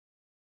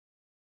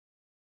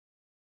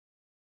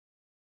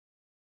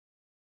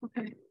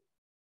 Okay.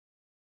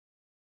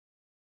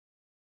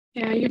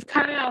 Yeah, you've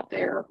cut out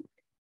there.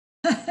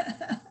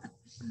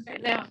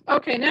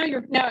 Okay,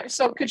 now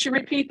so could you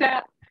repeat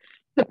that?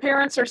 The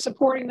parents are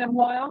supporting them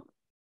while?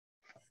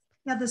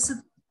 Yeah,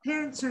 the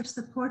parents are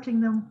supporting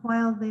them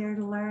while they're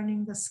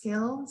learning the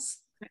skills.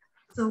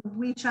 So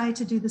we try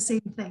to do the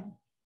same thing.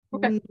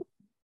 Okay. We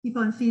keep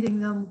on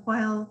feeding them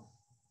while,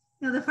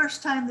 the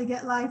first time they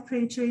get live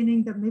prey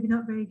training, they're maybe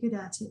not very good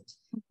at it.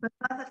 But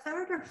by the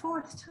third or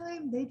fourth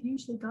time, they've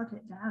usually got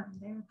it down.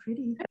 They're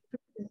pretty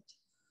good.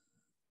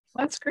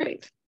 That's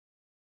great.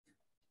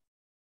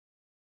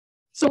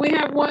 So we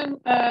have one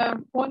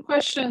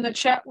question in the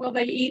chat. Will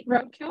they eat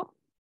roadkill?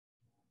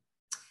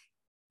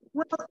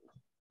 Well,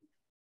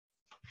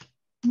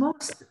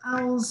 most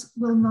owls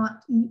will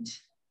not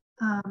eat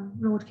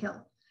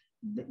roadkill.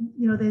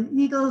 The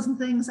eagles and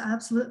things,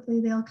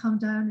 absolutely, they'll come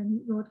down and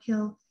eat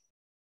roadkill.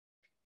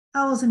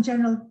 Owls in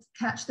general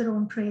catch their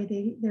own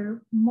prey.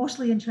 They're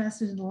mostly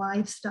interested in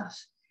live stuff.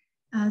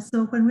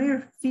 So when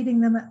we're feeding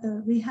them at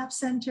the rehab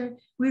center,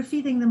 we're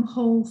feeding them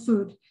whole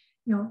food,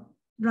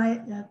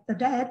 right, they're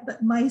dead,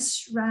 but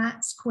mice,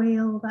 rats,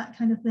 quail, that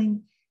kind of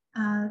thing.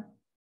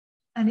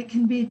 And it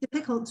can be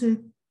difficult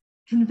to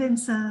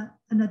convince an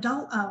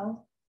adult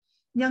owl.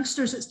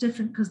 Youngsters, it's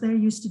different because they're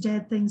used to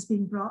dead things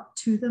being brought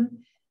to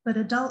them. But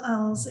adult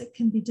owls, it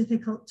can be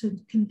difficult to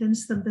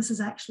convince them this is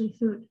actually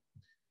food,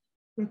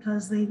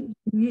 because they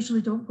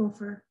usually don't go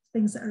for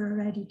things that are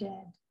already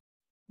dead.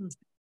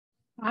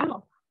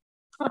 Wow.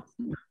 Huh.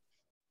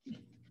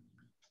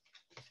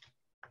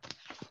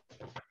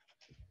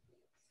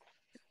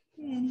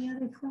 Any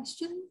other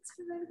questions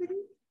from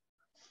anybody?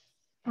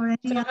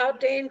 So how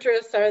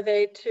dangerous are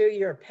they to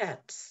your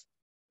pets,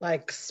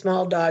 like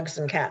small dogs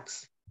and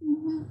cats?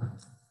 Mm-hmm.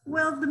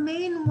 Well, the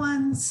main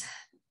ones,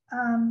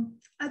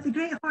 the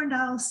great horned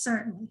owls,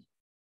 certainly.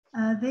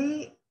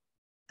 They,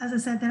 as I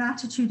said, their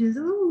attitude is,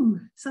 ooh,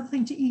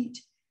 something to eat.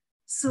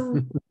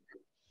 So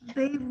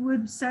they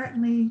would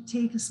certainly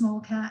take a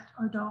small cat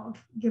or dog,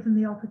 given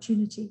the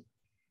opportunity.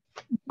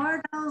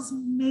 Barred owls,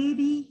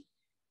 maybe,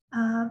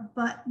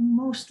 but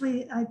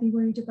mostly I'd be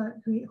worried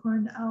about great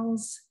horned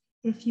owls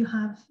if you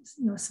have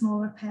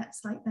smaller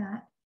pets like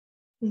that,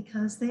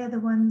 because they're the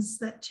ones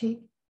that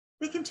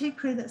they can take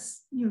prey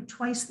that's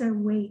twice their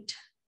weight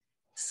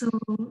So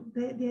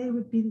they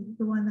would be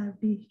the one I'd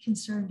be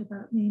concerned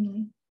about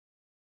mainly.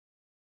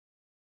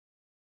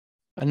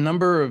 A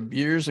number of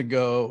years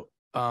ago,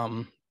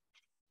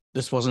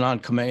 this wasn't on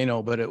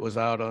Camano, but it was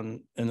out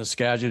in the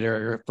Skagit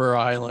area, Fur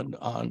Island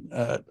on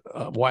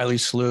Wiley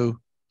Slough.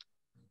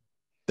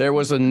 There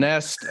was a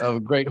nest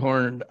of great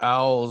horned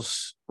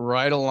owls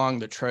right along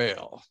the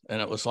trail,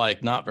 and it was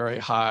like not very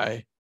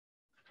high.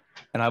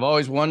 And I've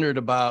always wondered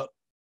about,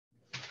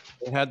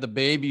 they had the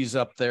babies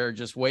up there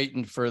just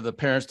waiting for the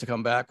parents to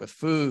come back with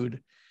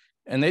food,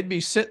 and they'd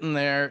be sitting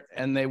there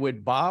and they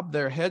would bob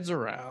their heads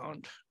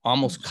around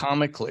almost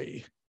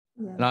comically.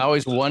 Yeah. And I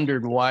always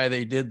wondered why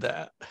they did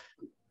that.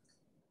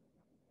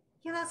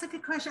 Yeah, that's a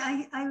good question.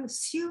 I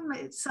assume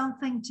it's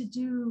something to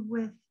do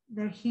with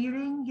their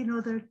hearing. You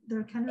know,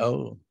 they're kind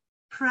of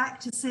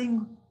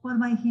practicing, what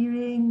am I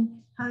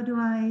hearing? How do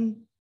I,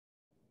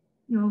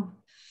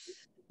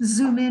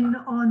 zoom in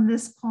on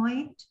this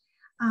point?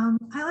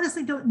 I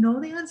honestly don't know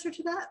the answer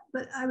to that,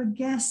 but I would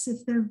guess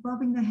if they're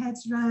bobbing their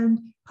heads around,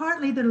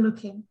 partly they're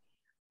looking.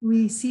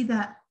 We see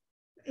that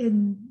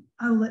in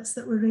owlets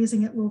that we're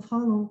raising at Wolf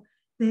Hollow.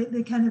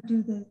 They kind of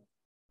do the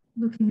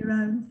looking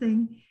around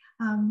thing,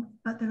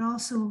 but they're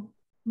also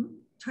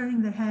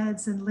turning their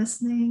heads and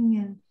listening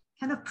and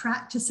kind of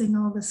practicing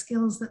all the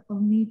skills that they'll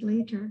need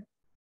later.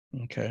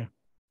 Okay.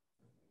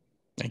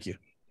 Thank you.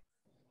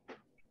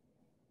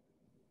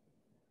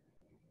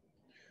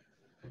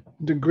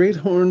 Do great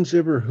horns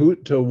ever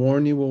hoot to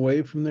warn you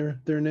away from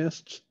their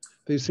nests?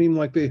 They seem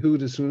like they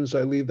hoot as soon as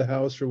I leave the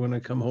house or when I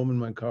come home in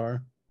my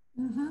car.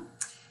 Mm-hmm.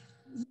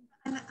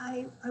 And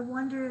I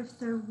wonder if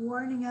they're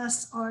warning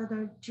us or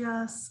they're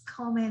just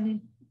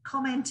commenting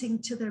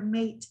to their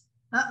mate.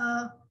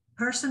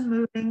 Person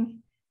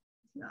moving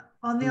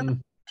on the other.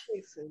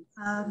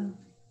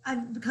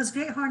 And because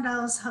great horned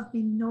owls have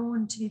been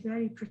known to be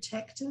very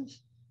protective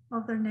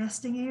of their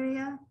nesting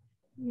area.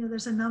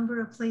 There's a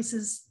number of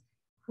places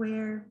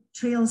where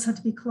trails had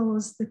to be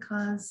closed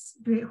because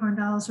great horned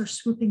owls are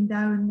swooping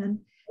down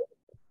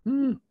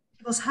and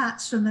people's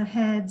hats from their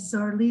heads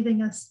or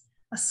leaving a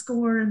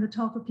score in the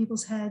top of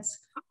people's heads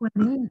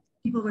when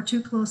people were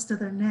too close to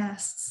their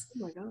nests.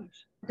 Oh my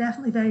gosh.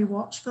 Definitely very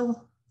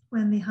watchful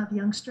when they have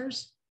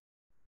youngsters.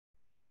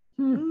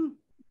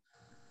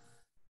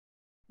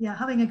 Yeah,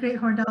 having a great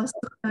horned owl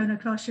down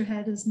across your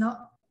head is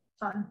not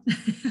fun.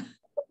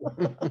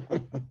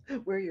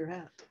 Wear your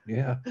hat.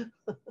 Yeah.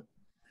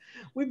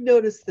 We've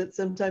noticed that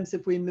sometimes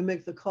if we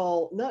mimic the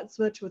call, not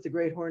so much with the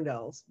great horned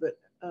owls, but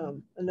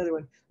another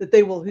one, that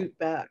they will hoot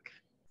back.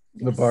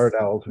 Yes. The barred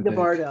owls. The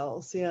barred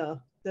owls, yeah.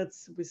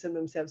 We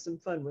sometimes have some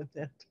fun with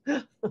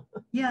that.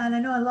 Yeah, and I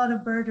know a lot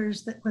of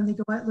birders that when they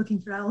go out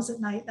looking for owls at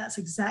night, that's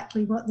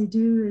exactly what they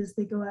do, is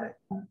they go out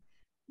and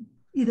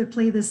either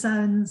play the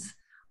sounds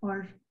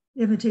or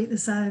imitate the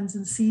sounds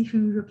and see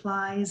who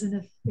replies, and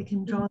if they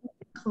can draw them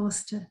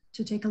close to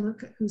take a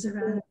look at who's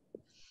around.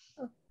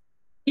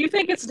 You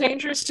think it's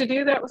dangerous to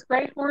do that with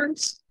great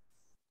horns?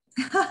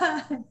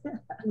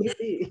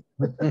 Maybe.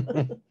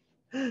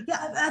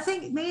 Yeah, I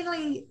think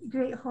mainly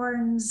great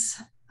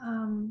horns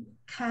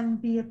can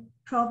be a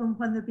problem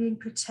when they're being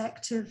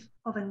protective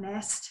of a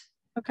nest.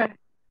 Okay.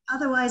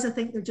 Otherwise, I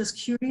think they're just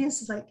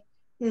curious, like,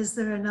 is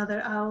there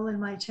another owl in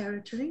my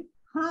territory?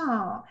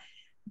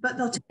 But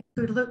they'll take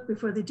a good look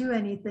before they do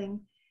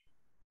anything.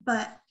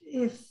 But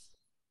if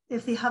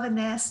they have a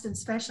nest, and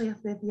especially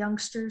if they have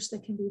youngsters, they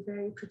can be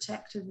very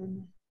protective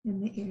in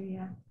the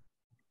area.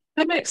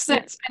 That makes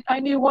sense. I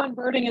knew one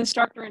birding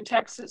instructor in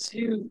Texas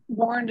who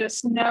warned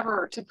us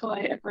never to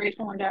play a great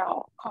horned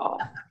owl call.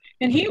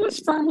 And he was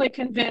firmly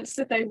convinced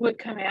that they would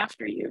come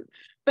after you.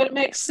 But it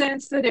makes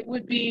sense that it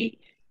would be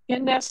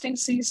in nesting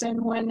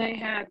season when they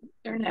had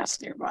their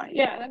nest nearby.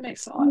 Yeah, that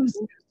makes a lot of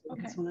sense.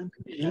 Okay. That's when I'm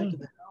coming back to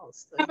the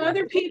house. Have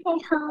other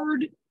people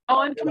heard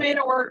on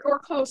Camano or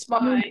close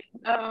by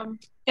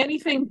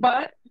anything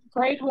but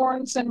great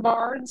horns and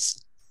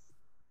bards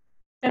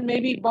and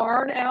maybe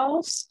barred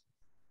owls?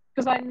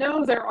 Because I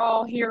know they're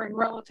all here in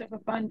relative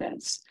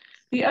abundance.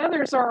 The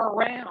others are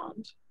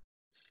around,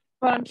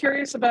 but I'm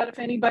curious about if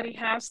anybody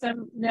has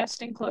them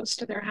nesting close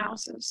to their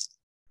houses.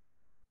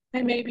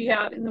 They may be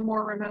out in the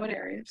more remote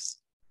areas.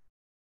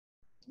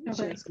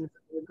 She asking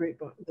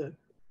about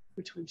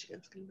which one she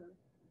asking about?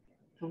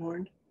 The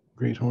horned?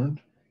 Great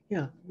horned?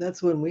 Yeah,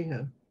 that's one we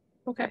have.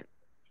 Okay.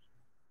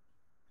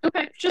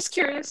 Okay, just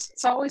curious.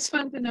 It's always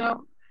fun to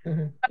know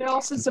what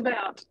else is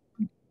about.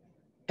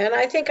 And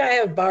I think I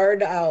have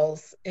barred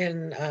owls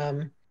in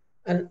on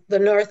the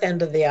north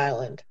end of the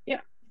island. Yeah.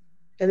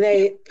 And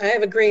I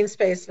have a green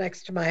space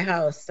next to my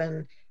house,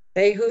 and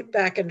they hoot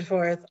back and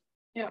forth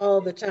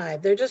all the time.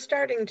 They're just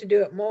starting to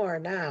do it more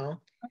now.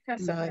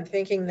 Okay. So I'm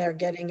thinking they're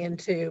getting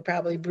into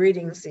probably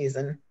breeding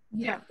season.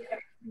 Yeah.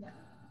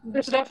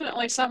 There's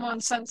definitely some on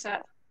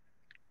Sunset.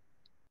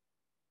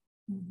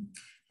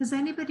 Has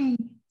anybody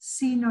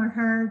seen or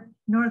heard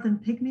northern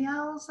pygmy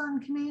owls on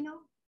Camano?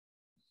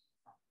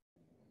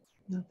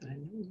 Not that I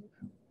know of.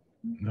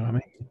 No, I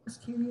mean,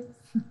 Just curious.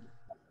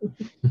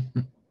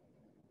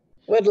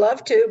 Would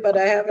love to, but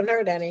I haven't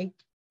heard any.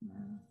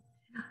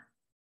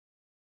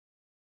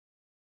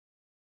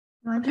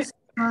 I'm just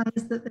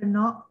surprised that they're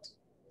not,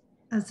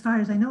 as far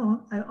as I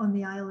know, out on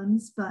the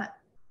islands, but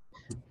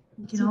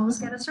you can always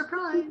get a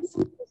surprise.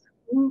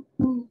 I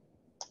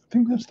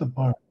think that's the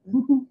bark.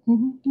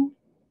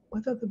 I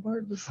thought the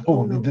bark was.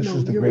 Oh, no, this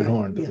is the you're great right.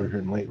 horn that Yeah. we're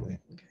hearing lately.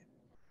 Okay.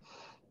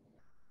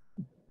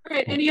 All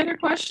right, any other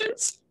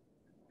questions?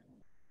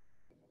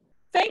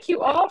 Thank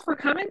you all for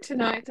coming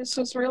tonight. This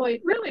was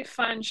really, really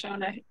fun,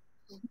 Shona.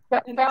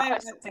 But Yeah,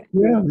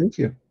 thank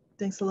you.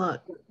 Thanks a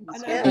lot.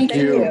 Yeah, Thank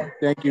you.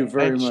 Thank you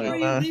very Thanks, much. Before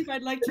you Shona. leave,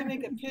 I'd like to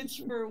make a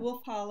pitch for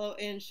Wolf Hollow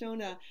and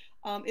Shona.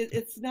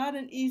 It's not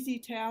an easy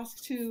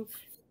task to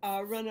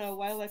run a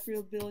wildlife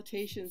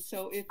rehabilitation.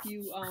 So if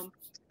you,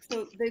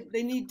 so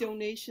they need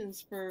donations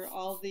for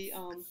all the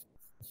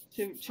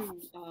to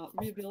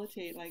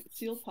rehabilitate, like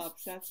seal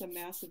pups. That's a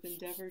massive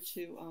endeavor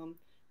to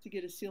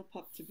get a seal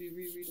pup to be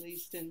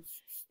re-released and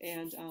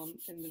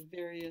the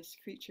various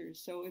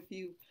creatures. So if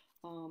you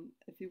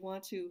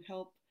want to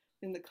help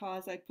in the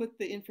cause, I put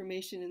the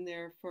information in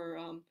there for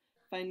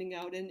finding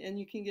out, and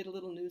you can get a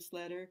little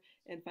newsletter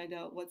and find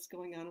out what's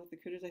going on with the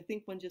critters. I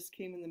think one just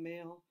came in the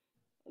mail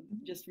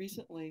just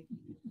recently,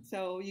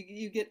 so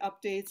you get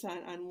updates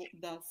on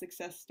the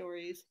success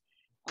stories,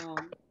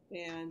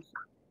 and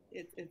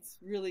it's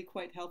really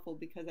quite helpful,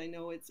 because I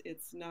know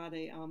it's not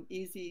a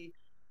easy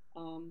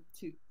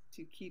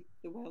to keep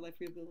the wildlife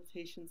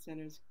rehabilitation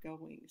centers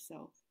going.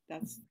 So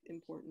that's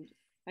important.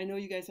 I know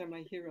you guys are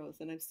my heroes,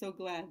 and I'm so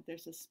glad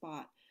there's a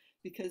spot,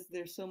 because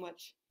there's so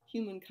much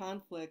human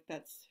conflict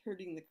that's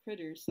hurting the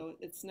critters. So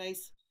it's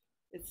nice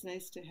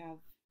to have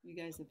you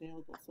guys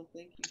available. So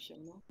thank you,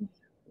 Shona.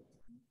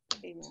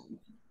 Amen.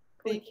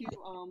 Thank you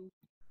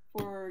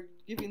for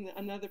giving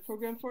another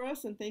program for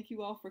us, and thank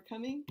you all for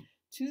coming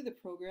to the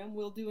program.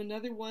 We'll do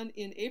another one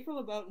in April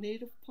about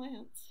native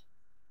plants.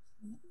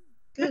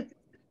 Good.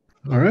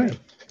 All right.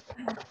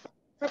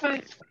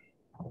 Bye-bye.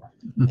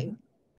 Bye.